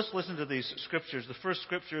 So let's listen to these scriptures. The first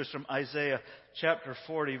scripture is from Isaiah chapter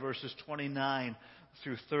 40, verses 29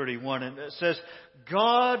 through 31. And it says,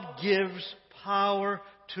 God gives power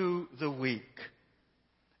to the weak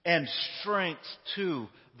and strength to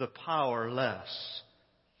the powerless.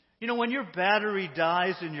 You know, when your battery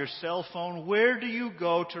dies in your cell phone, where do you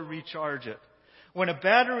go to recharge it? When a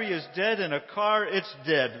battery is dead in a car, it's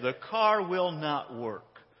dead. The car will not work.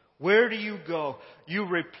 Where do you go? You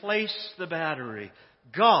replace the battery.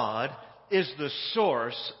 God is the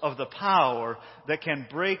source of the power that can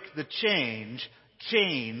break the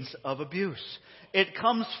chains of abuse. It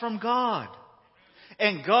comes from God.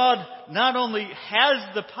 And God not only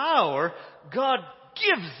has the power, God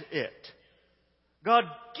gives it. God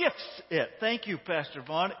gifts it. Thank you, Pastor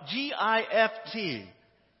Vaughn. G-I-F-T.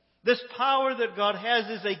 This power that God has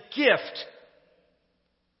is a gift.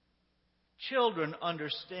 Children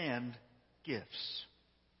understand gifts.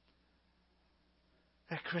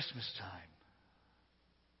 At Christmas time,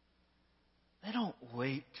 they don't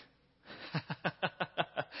wait.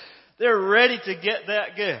 They're ready to get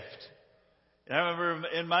that gift. And I remember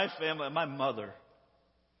in my family, my mother,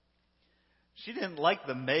 she didn't like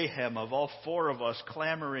the mayhem of all four of us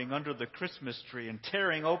clamoring under the Christmas tree and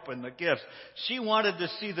tearing open the gifts. She wanted to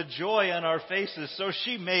see the joy on our faces, so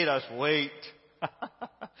she made us wait.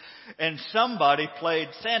 And somebody played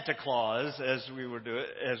Santa Claus as we would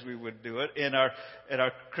do it in our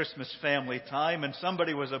Christmas family time, and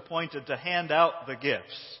somebody was appointed to hand out the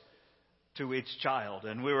gifts to each child,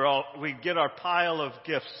 and we'd get our pile of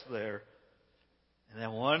gifts there. And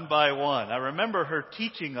then one by one, I remember her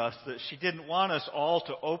teaching us that she didn't want us all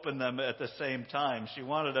to open them at the same time. She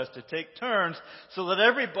wanted us to take turns so that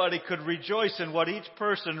everybody could rejoice in what each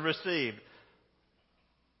person received.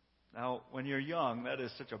 Now, when you're young, that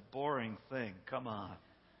is such a boring thing. Come on,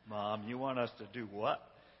 Mom, you want us to do what?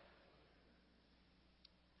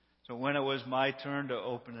 So when it was my turn to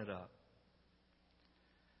open it up.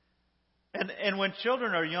 And when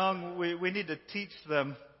children are young, we need to teach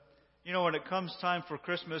them, you know, when it comes time for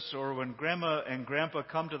Christmas or when Grandma and Grandpa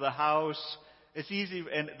come to the house, it's easy,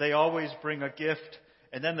 and they always bring a gift.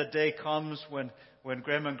 And then the day comes when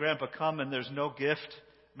Grandma and Grandpa come and there's no gift.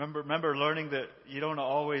 Remember learning that you don't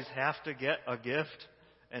always have to get a gift,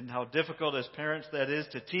 and how difficult as parents that is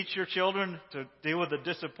to teach your children to deal with the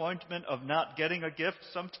disappointment of not getting a gift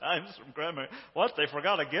sometimes from Grandma. What, they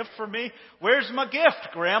forgot a gift for me? Where's my gift,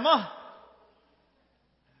 Grandma?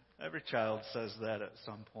 Every child says that at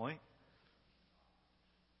some point.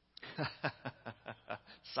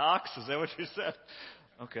 Socks? Is that what you said?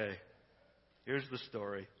 Okay. Here's the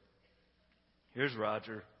story. Here's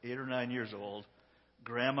Roger, 8 or 9 years old.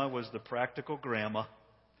 Grandma was the practical grandma.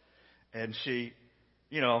 And she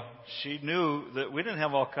knew that we didn't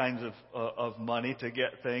have all kinds of money to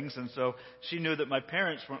get things. And so she knew that my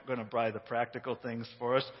parents weren't going to buy the practical things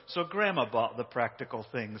for us. So Grandma bought the practical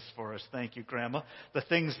things for us. Thank you, Grandma. The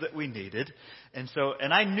things that we needed. And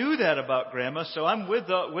I knew that about Grandma. So I'm with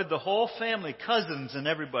the whole family, cousins and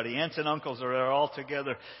everybody. Aunts and uncles are all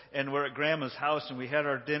together. And we're at Grandma's house and we had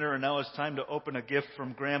our dinner, and now it's time to open a gift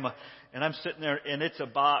from Grandma. And I'm sitting there, and it's a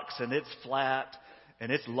box, and it's flat,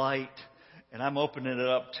 and it's light. And I'm opening it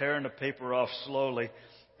up, tearing the paper off slowly.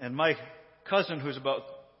 And my cousin, who's about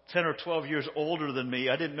 10 or 12 years older than me,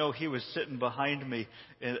 I didn't know he was sitting behind me.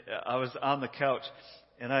 And I was on the couch.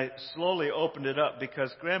 And I slowly opened it up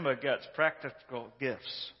because Grandma gets practical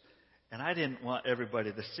gifts. And I didn't want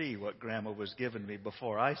everybody to see what Grandma was giving me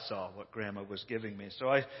before I saw what Grandma was giving me. So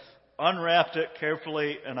I unwrapped it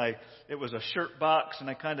carefully, and it was a shirt box, and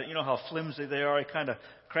I kind of, you know how flimsy they are, I kind of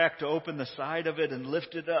cracked open the side of it and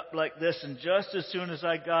lifted it up like this, and just as soon as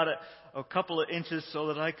I got it a couple of inches so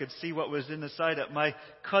that I could see what was in the side, my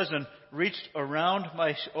cousin reached around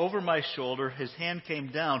over my shoulder, his hand came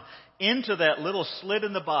down into that little slit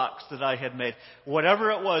in the box that I had made. Whatever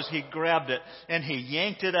it was, he grabbed it, and he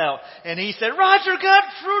yanked it out, and he said, "Roger got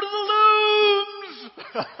Fruit of the Looms!"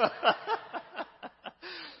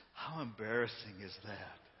 How embarrassing is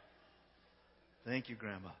that? Thank you,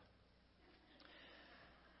 Grandma.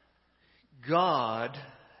 God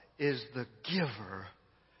is the giver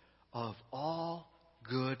of all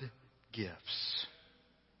good gifts.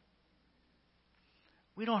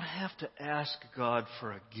 We don't have to ask God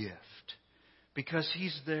for a gift because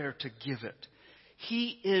He's there to give it.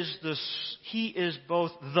 He is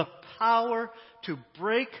both the power to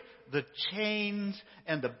break the chains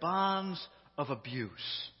and the bonds of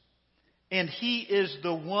abuse. And He is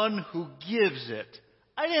the one who gives it.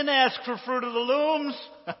 I didn't ask for Fruit of the Looms.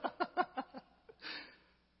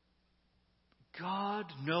 God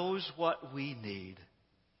knows what we need,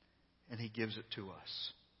 and He gives it to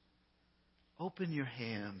us. Open your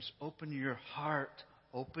hands, open your heart,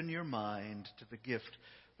 open your mind to the gift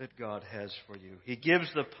that God has for you. He gives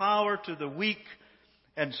the power to the weak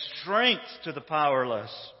and strength to the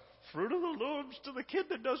powerless. Fruit of the Looms to the kid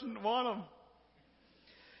that doesn't want them.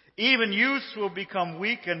 Even youths will become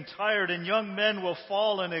weak and tired, and young men will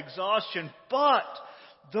fall in exhaustion. But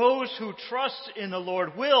Those who trust in the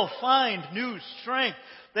Lord will find new strength.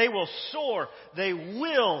 They will soar. They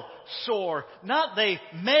will soar. Not they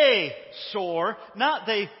may soar. Not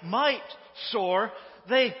they might soar.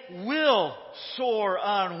 They will soar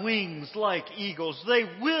on wings like eagles. They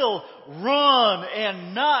will run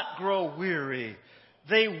and not grow weary.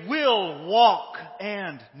 They will walk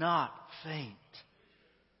and not faint.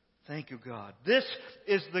 Thank you, God. This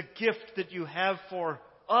is the gift that you have for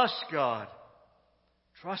us, God.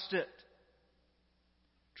 Trust it.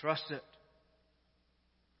 Trust it.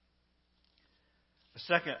 The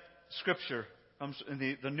second scripture comes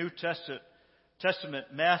in the New Testament,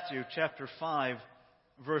 Matthew chapter 5,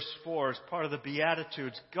 verse 4, as part of the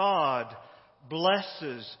Beatitudes. God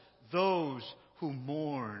blesses those who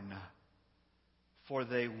mourn, for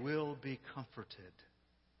they will be comforted.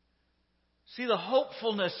 See the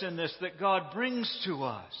hopefulness in this that God brings to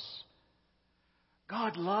us.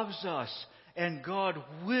 God loves us, and God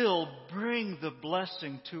will bring the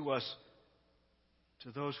blessing to us,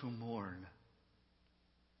 to those who mourn.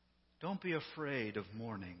 Don't be afraid of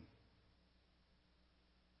mourning.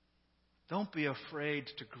 Don't be afraid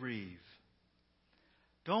to grieve.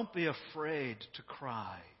 Don't be afraid to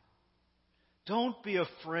cry. Don't be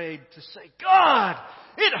afraid to say, God,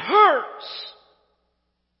 it hurts.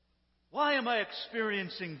 Why am I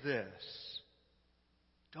experiencing this?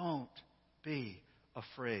 Don't be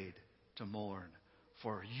afraid to mourn,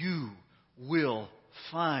 for you will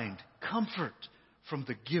find comfort from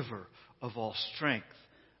the giver of all strength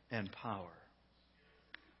and power.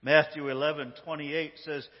 Matthew 11:28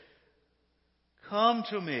 says, Come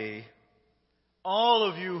to me, all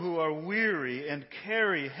of you who are weary and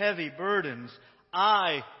carry heavy burdens,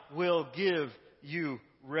 I will give you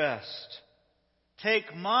rest.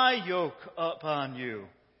 Take my yoke upon you.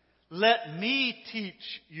 Let me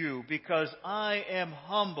teach you, because I am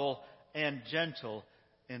humble and gentle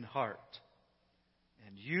in heart.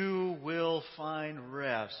 And you will find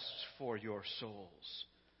rest for your souls.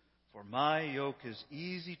 For my yoke is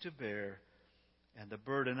easy to bear, and the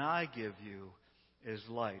burden I give you is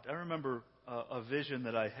light. I remember a vision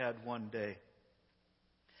that I had one day.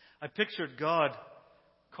 I pictured God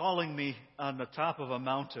calling me on the top of a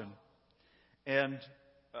mountain. And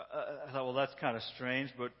I thought, well, that's kind of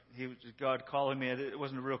strange, but he was God calling me. It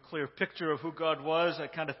wasn't a real clear picture of who God was. I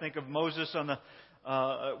kind of think of Moses on the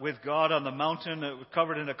with God on the mountain,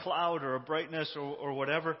 covered in a cloud or a brightness or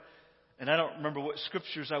whatever. And I don't remember what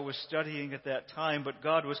scriptures I was studying at that time, but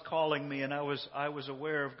God was calling me, and I was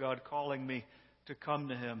aware of God calling me to come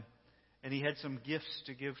to Him. And He had some gifts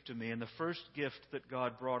to give to me. And the first gift that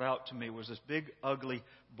God brought out to me was this big, ugly,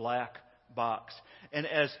 black box. And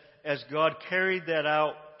as God carried that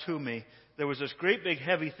out to me, there was this great big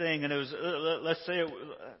heavy thing, and it was, let's say,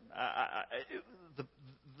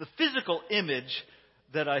 the physical image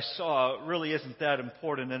that I saw really isn't that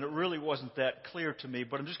important, and it really wasn't that clear to me,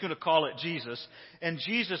 but I'm just going to call it Jesus. And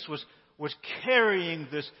Jesus was carrying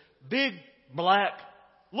this big black,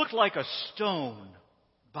 looked like a stone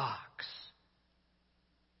box.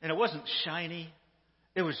 And it wasn't shiny.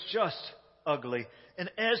 It was just ugly. And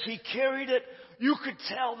as He carried it, you could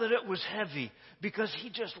tell that it was heavy, because He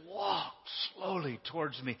just walked slowly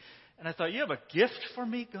towards me. And I thought, you have a gift for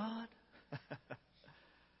me, God?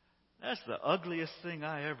 That's the ugliest thing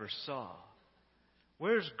I ever saw.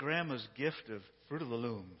 Where's Grandma's gift of Fruit of the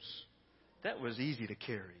Looms? That was easy to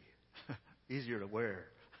carry. Easier to wear.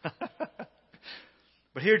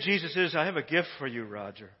 But here Jesus is, I have a gift for you,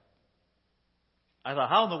 Roger. I thought,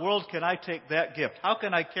 how in the world can I take that gift? How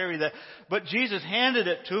can I carry that? But Jesus handed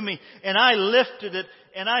it to me, and I lifted it,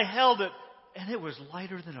 and I held it, and it was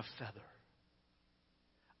lighter than a feather.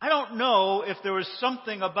 I don't know if there was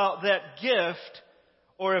something about that gift,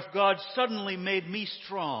 or if God suddenly made me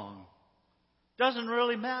strong. Doesn't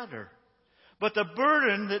really matter. But the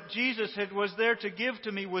burden that Jesus was there to give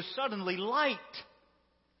to me was suddenly light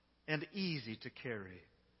and easy to carry.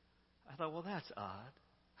 I thought, well, that's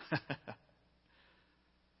odd.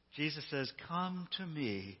 Jesus says, come to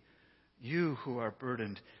me, you who are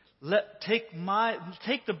burdened. Take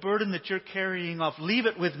the burden that you're carrying off. Leave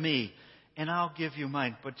it with me, and I'll give you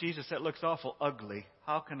mine. But Jesus, that looks awful ugly.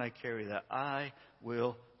 How can I carry that? I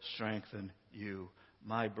will strengthen you.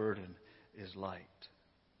 My burden is light.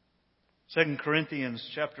 2 Corinthians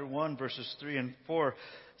chapter 1, verses 3 and 4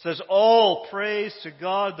 says, all praise to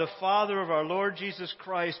God, the Father of our Lord Jesus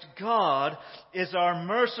Christ. God is our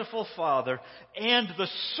merciful Father and the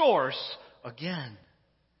source, again,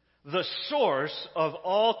 the source of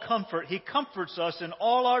all comfort. He comforts us in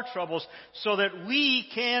all our troubles so that we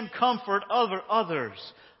can comfort others.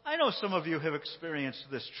 I know some of you have experienced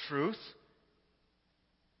this truth.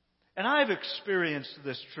 And I've experienced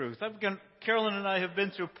this truth. Carolyn and I have been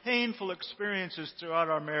through painful experiences throughout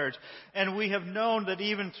our marriage. And we have known that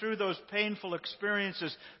even through those painful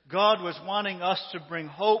experiences, God was wanting us to bring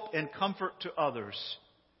hope and comfort to others.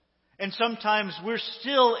 And sometimes we're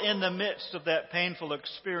still in the midst of that painful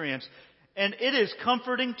experience. And it is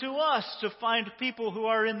comforting to us to find people who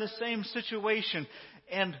are in the same situation.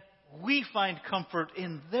 And we find comfort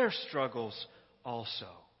in their struggles also.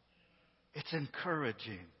 It's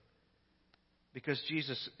encouraging because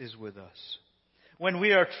Jesus is with us. When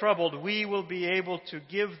we are troubled, we will be able to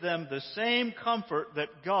give them the same comfort that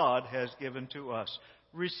God has given to us.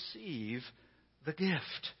 Receive the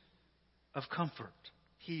gift of comfort.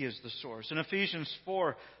 He is the source. In Ephesians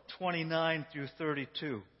 4:29 through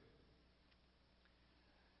 32,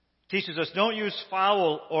 teaches us, don't use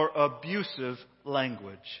foul or abusive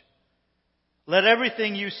language. Let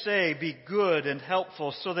everything you say be good and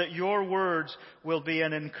helpful so that your words will be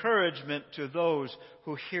an encouragement to those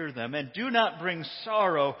who hear them. And do not bring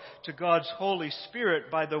sorrow to God's Holy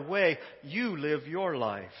Spirit by the way you live your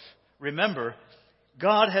life. Remember,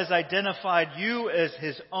 God has identified you as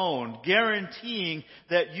His own, guaranteeing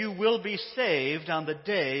that you will be saved on the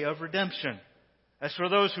day of redemption. As for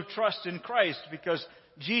those who trust in Christ, because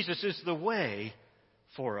Jesus is the way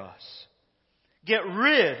for us. Get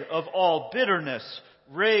rid of all bitterness,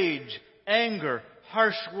 rage, anger,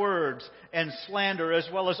 harsh words, and slander, as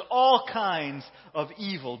well as all kinds of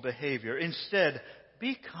evil behavior. Instead,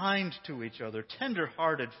 be kind to each other,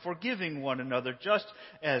 tender-hearted, forgiving one another, just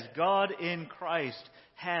as God in Christ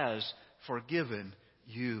has forgiven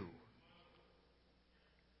you.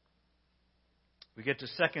 We get to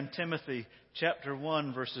 2 Timothy chapter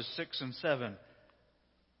 1, verses 6 and 7.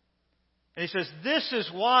 And he says, this is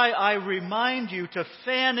why I remind you to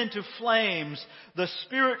fan into flames the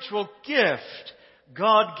spiritual gift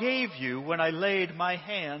God gave you when I laid my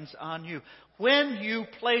hands on you. When you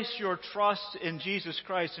place your trust in Jesus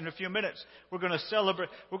Christ, in a few minutes, we're going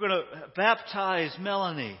to baptize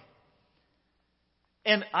Melanie.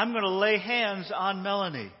 And I'm going to lay hands on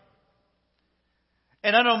Melanie.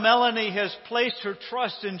 And I know Melanie has placed her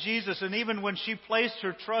trust in Jesus, and even when she placed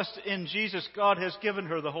her trust in Jesus, God has given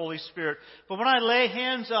her the Holy Spirit. But when I lay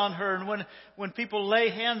hands on her, and when people lay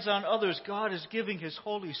hands on others, God is giving His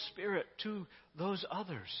Holy Spirit to those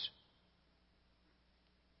others.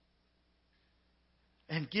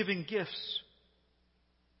 And giving gifts.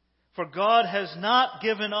 For God has not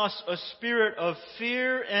given us a spirit of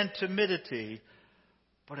fear and timidity,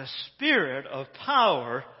 but a spirit of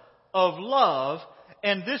power, of love,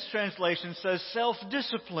 and this translation says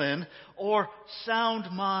self-discipline or sound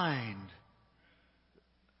mind.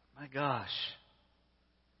 My gosh.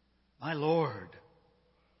 My Lord.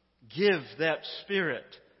 Give that spirit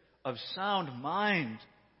of sound mind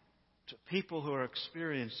to people who are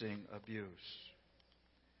experiencing abuse.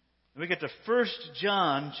 And we get to 1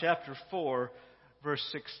 John chapter 4, verse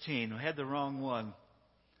 16. We had the wrong one.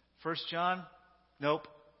 1 John? Nope.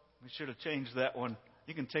 We should have changed that one.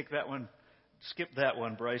 You can take that one. Skip that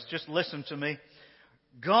one, Bryce. Just listen to me.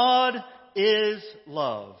 God is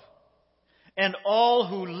love. And all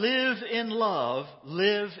who live in love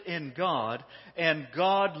live in God, and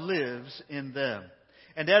God lives in them.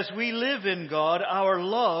 And as we live in God, our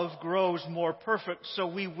love grows more perfect, so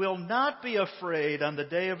we will not be afraid on the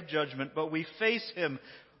day of judgment, but we face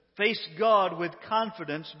God with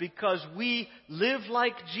confidence because we live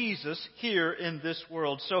like Jesus here in this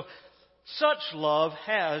world. So such love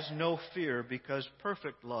has no fear, because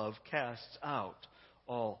perfect love casts out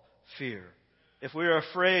all fear. If we are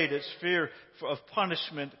afraid, it's fear of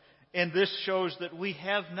punishment, and this shows that we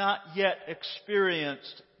have not yet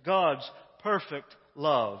experienced God's perfect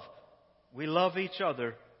love. We love each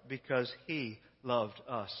other because He loved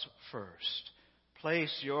us first.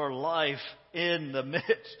 Place your life in the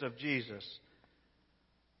midst of Jesus.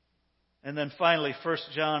 And then finally, 1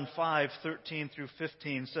 John 5:13 through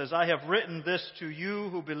 15 says, I have written this to you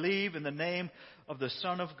who believe in the name of the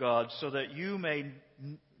Son of God, so that you may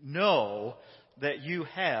know that you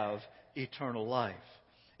have eternal life.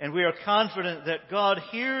 And we are confident that God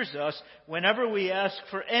hears us whenever we ask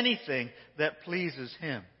for anything that pleases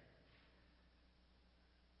Him.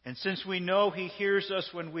 And since we know He hears us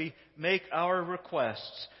when we make our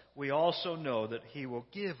requests, we also know that He will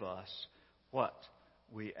give us what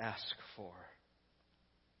we ask for.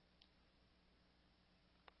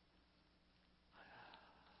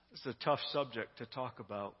 It's a tough subject to talk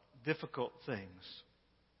about, difficult things.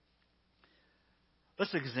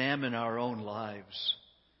 Let's examine our own lives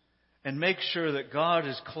and make sure that God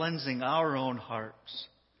is cleansing our own hearts.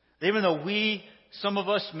 Even though some of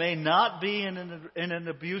us may not be in an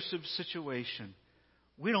abusive situation,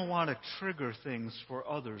 We don't want to trigger things for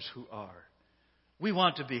others who are. We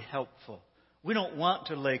want to be helpful. We don't want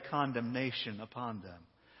to lay condemnation upon them.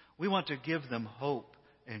 We want to give them hope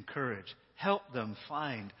and courage. Help them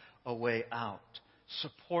find a way out.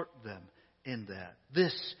 Support them in that.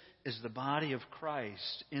 This is the body of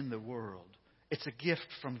Christ in the world. It's a gift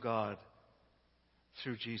from God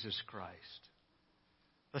through Jesus Christ.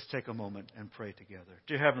 Let's take a moment and pray together.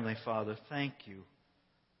 Dear Heavenly Father, thank you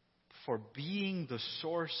for being the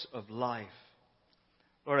source of life.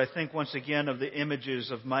 Lord, I think once again of the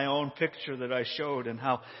images of my own picture that I showed and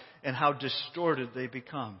how distorted they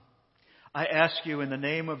become. I ask you in the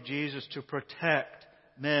name of Jesus to protect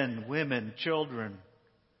men, women, children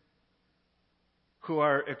who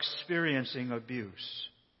are experiencing abuse.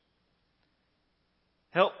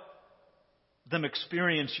 Help them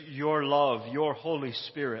experience your love, your Holy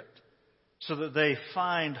Spirit, so that they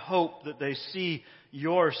find hope, that they see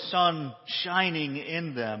your sun shining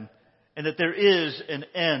in them, and that there is an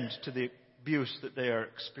end to the abuse that they are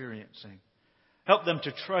experiencing. Help them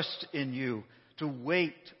to trust in you, to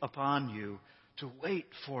wait upon you, to wait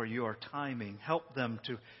for your timing. Help them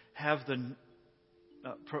to have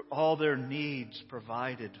all their needs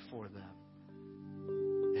provided for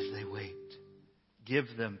them as they wait. Give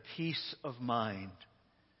them peace of mind.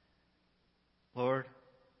 Lord,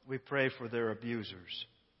 we pray for their abusers.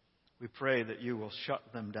 We pray that you will shut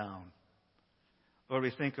them down. Lord,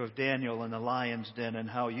 we think of Daniel in the lion's den and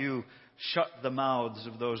how you shut the mouths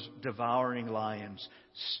of those devouring lions.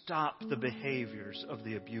 Stop the behaviors of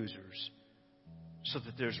the abusers so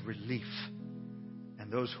that there's relief and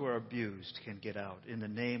those who are abused can get out. In the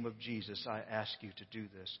name of Jesus, I ask you to do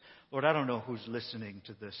this. Lord, I don't know who's listening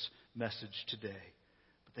to this message today,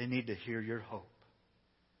 but they need to hear your hope.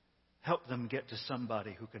 Help them get to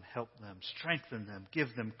somebody who can help them, strengthen them, give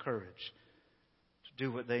them courage to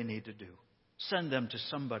do what they need to do. Send them to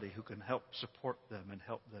somebody who can help support them and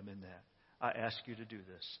help them in that. I ask you to do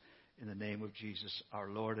this in the name of Jesus, our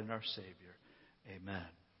Lord and our Savior. Amen.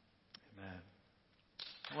 Amen.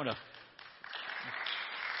 I want to...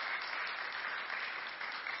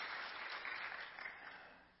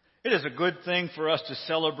 It is a good thing for us to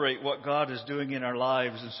celebrate what God is doing in our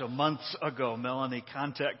lives. And so months ago, Melanie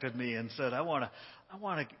contacted me and said, I want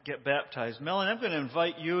to get baptized. Melanie, I'm going to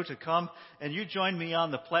invite you to come and you join me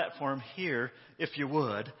on the platform here, if you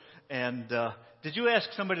would. And did you ask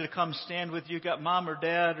somebody to come stand with you? Got mom or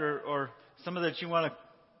dad or somebody that you want to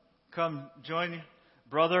come join you?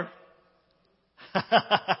 Brother?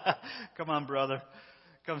 Come on, brother.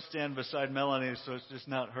 Come stand beside Melanie so it's just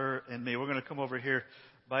not her and me. We're going to come over here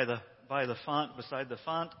by the font, beside the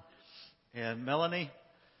font. And Melanie,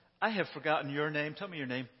 I have forgotten your name. Tell me your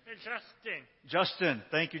name. Justin. Justin.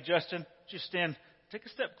 Thank you, Justin. Just stand. Take a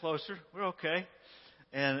step closer. We're okay.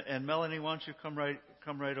 And Melanie, why don't you come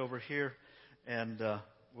right over here, and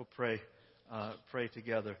we'll pray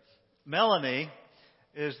together. Melanie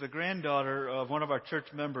is the granddaughter of one of our church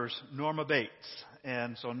members, Norma Bates.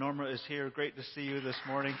 And so Norma is here. Great to see you this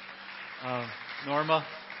morning, Norma.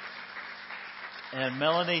 And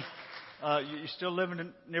Melanie, you still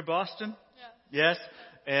living near Boston? Yeah. Yes?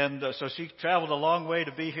 And so she traveled a long way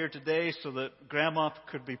to be here today so that Grandma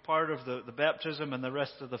could be part of the baptism and the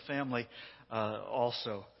rest of the family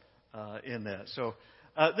also in that. So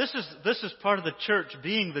this is part of the church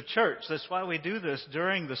being the church. That's why we do this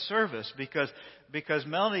during the service, because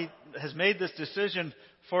Melanie has made this decision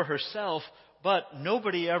for herself. But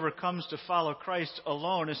nobody ever comes to follow Christ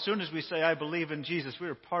alone. As soon as we say, I believe in Jesus, we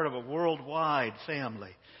are part of a worldwide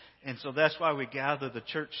family. And so that's why we gather the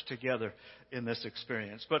church together in this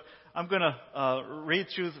experience. But I'm going to read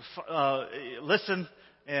through, listen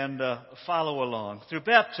and follow along. Through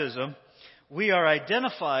baptism, we are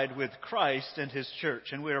identified with Christ and His church,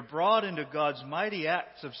 and we are brought into God's mighty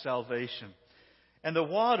acts of salvation. And the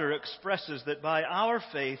water expresses that by our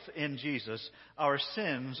faith in Jesus, our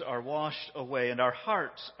sins are washed away and our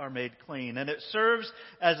hearts are made clean. And it serves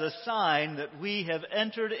as a sign that we have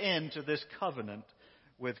entered into this covenant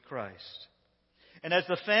with Christ. And as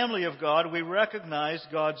the family of God, we recognize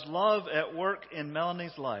God's love at work in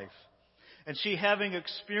Melanie's life. And she, having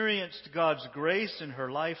experienced God's grace in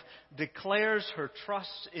her life, declares her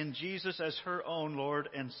trust in Jesus as her own Lord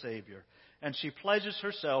and Savior. And she pledges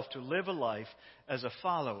herself to live a life as a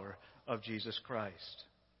follower of Jesus Christ.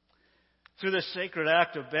 Through this sacred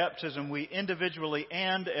act of baptism, we individually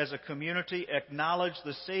and as a community acknowledge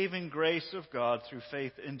the saving grace of God through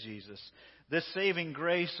faith in Jesus. This saving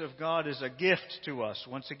grace of God is a gift to us.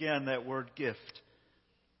 Once again, that word gift.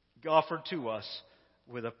 Offered to us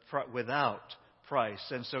without price.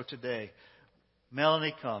 And so today,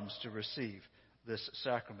 Melanie comes to receive this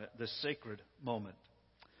sacrament, this sacred moment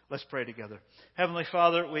Let's pray together. Heavenly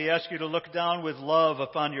Father, we ask you to look down with love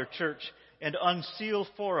upon your church and unseal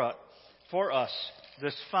for us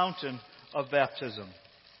this fountain of baptism.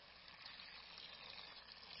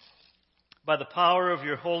 By the power of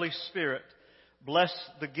your Holy Spirit, bless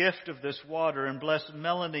the gift of this water and bless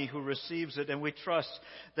Melanie who receives it. And we trust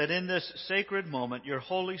that in this sacred moment, your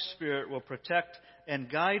Holy Spirit will protect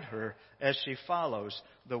and guide her as she follows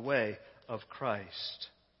the way of Christ.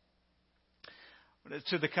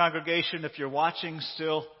 To the congregation, if you're watching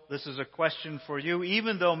still, this is a question for you.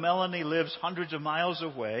 Even though Melanie lives hundreds of miles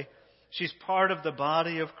away, she's part of the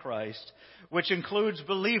body of Christ, which includes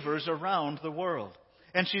believers around the world.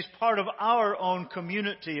 And she's part of our own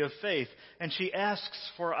community of faith, and she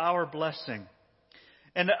asks for our blessing.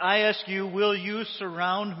 And I ask you, will you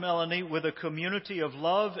surround Melanie with a community of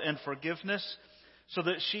love and forgiveness so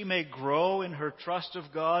that she may grow in her trust of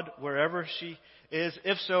God wherever she is?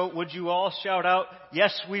 If so, would you all shout out,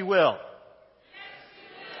 "Yes, we will." Yes,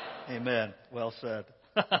 we will. Amen. Well said.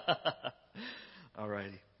 All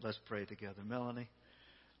righty. Let's pray together. Melanie,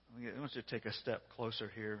 I want you to take a step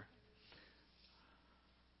closer here.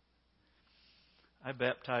 I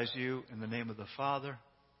baptize you in the name of the Father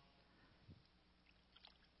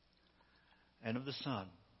and of the Son.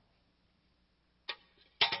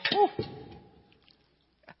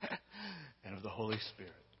 And of the Holy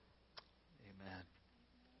Spirit. Amen.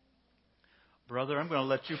 Brother, I'm going to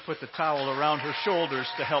let you put the towel around her shoulders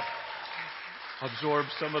to help absorb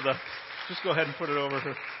some of the... Just go ahead and put it over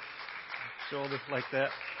her shoulder like that.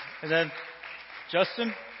 And then,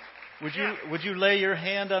 Justin, would you lay your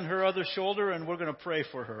hand on her other shoulder, and we're going to pray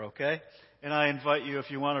for her, okay? And I invite you, if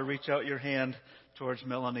you want to reach out your hand towards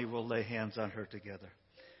Melanie, we'll lay hands on her together.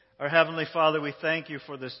 Our Heavenly Father, we thank you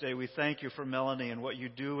for this day. We thank you for Melanie and what you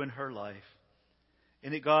do in her life.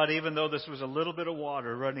 And God, even though this was a little bit of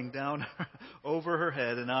water running down over her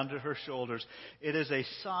head and onto her shoulders, it is a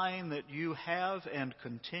sign that you have and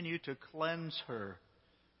continue to cleanse her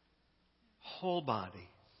whole body.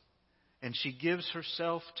 And she gives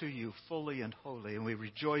herself to you fully and wholly, and we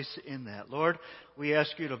rejoice in that. Lord, we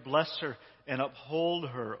ask you to bless her and uphold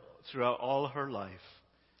her throughout all her life.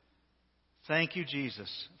 Thank you,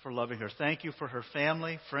 Jesus, for loving her. Thank you for her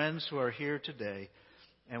family, friends who are here today.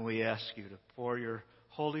 And we ask you to pour your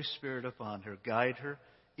Holy Spirit upon her, guide her,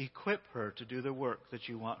 equip her to do the work that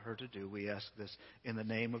you want her to do. We ask this in the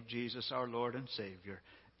name of Jesus, our Lord and Savior.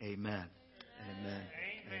 Amen. Amen.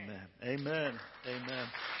 Amen. Amen. Amen.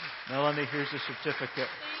 Melanie, here's the certificate.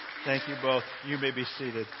 Thank you both. You may be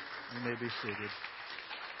seated. You may be seated.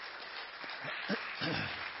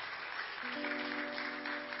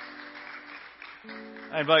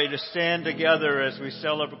 I invite you to stand together as we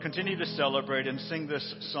continue to celebrate and sing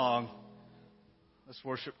this song. Let's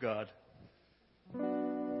worship God.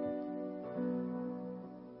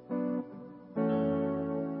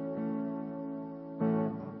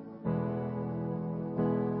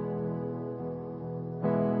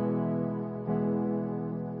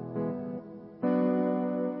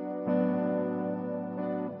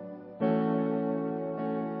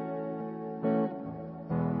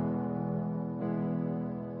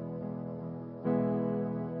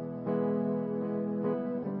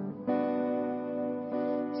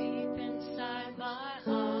 Deep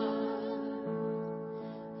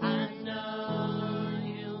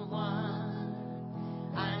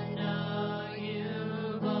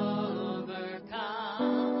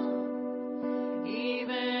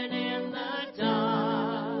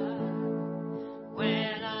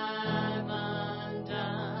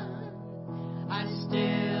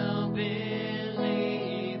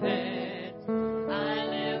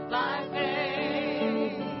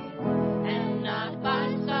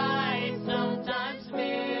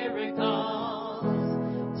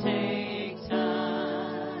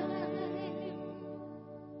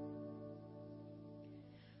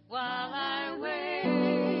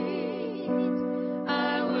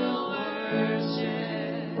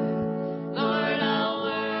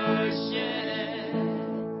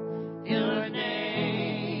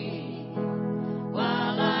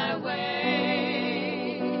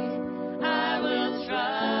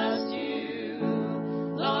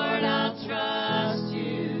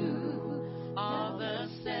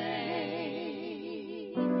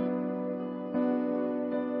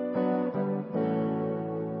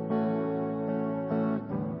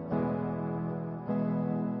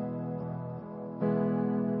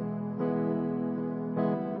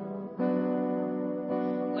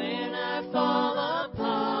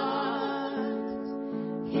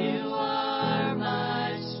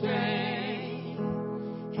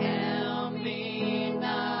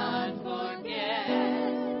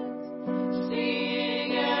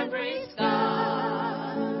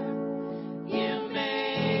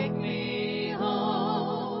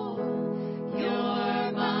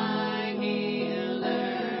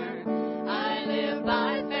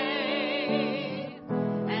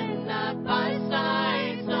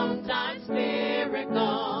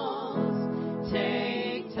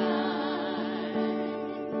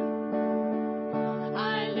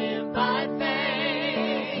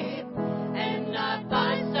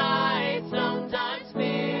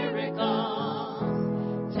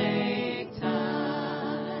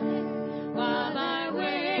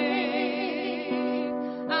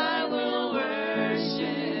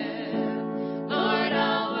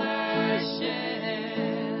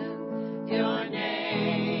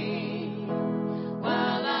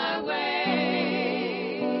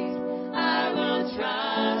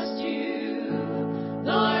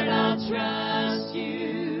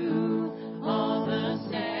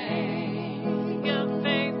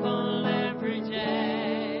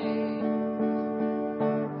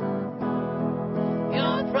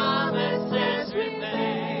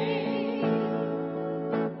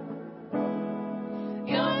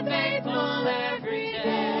faithful every day.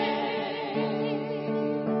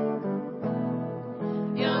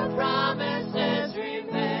 Your promises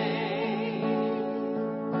remain.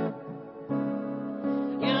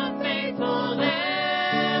 You're faithful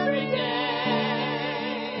every day.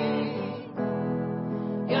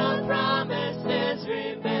 Your promises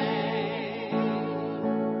remain.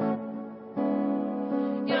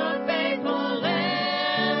 You're faithful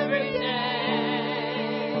every day.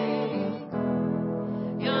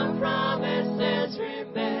 Your promises remain.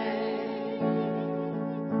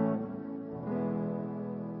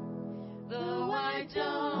 Though I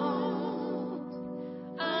don't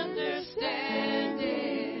understand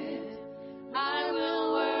it, I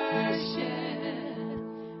will worship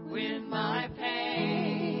with my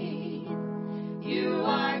pain. You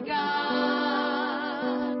are God.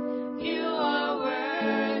 You are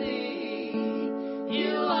worthy.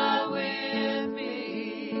 You are with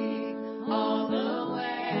me all the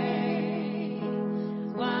way.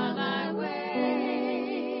 While I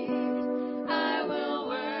wait, I will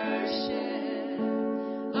worship.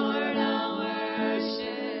 Lord, I'll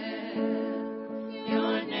worship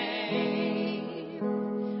your name.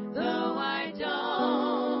 Though I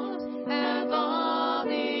don't have all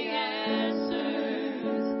the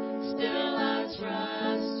answers, still I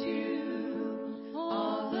trust you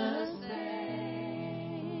all the same.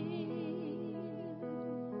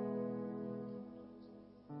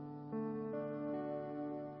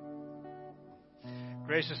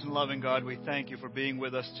 Gracious and loving God, we thank you for being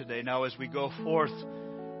with us today. Now as we go forth,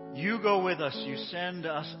 you go with us. You send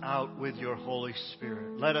us out with your Holy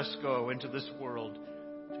Spirit. Let us go into this world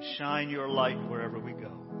to shine your light wherever we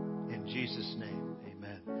go. In Jesus' name,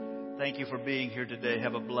 amen. Thank you for being here today.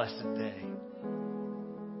 Have a blessed day.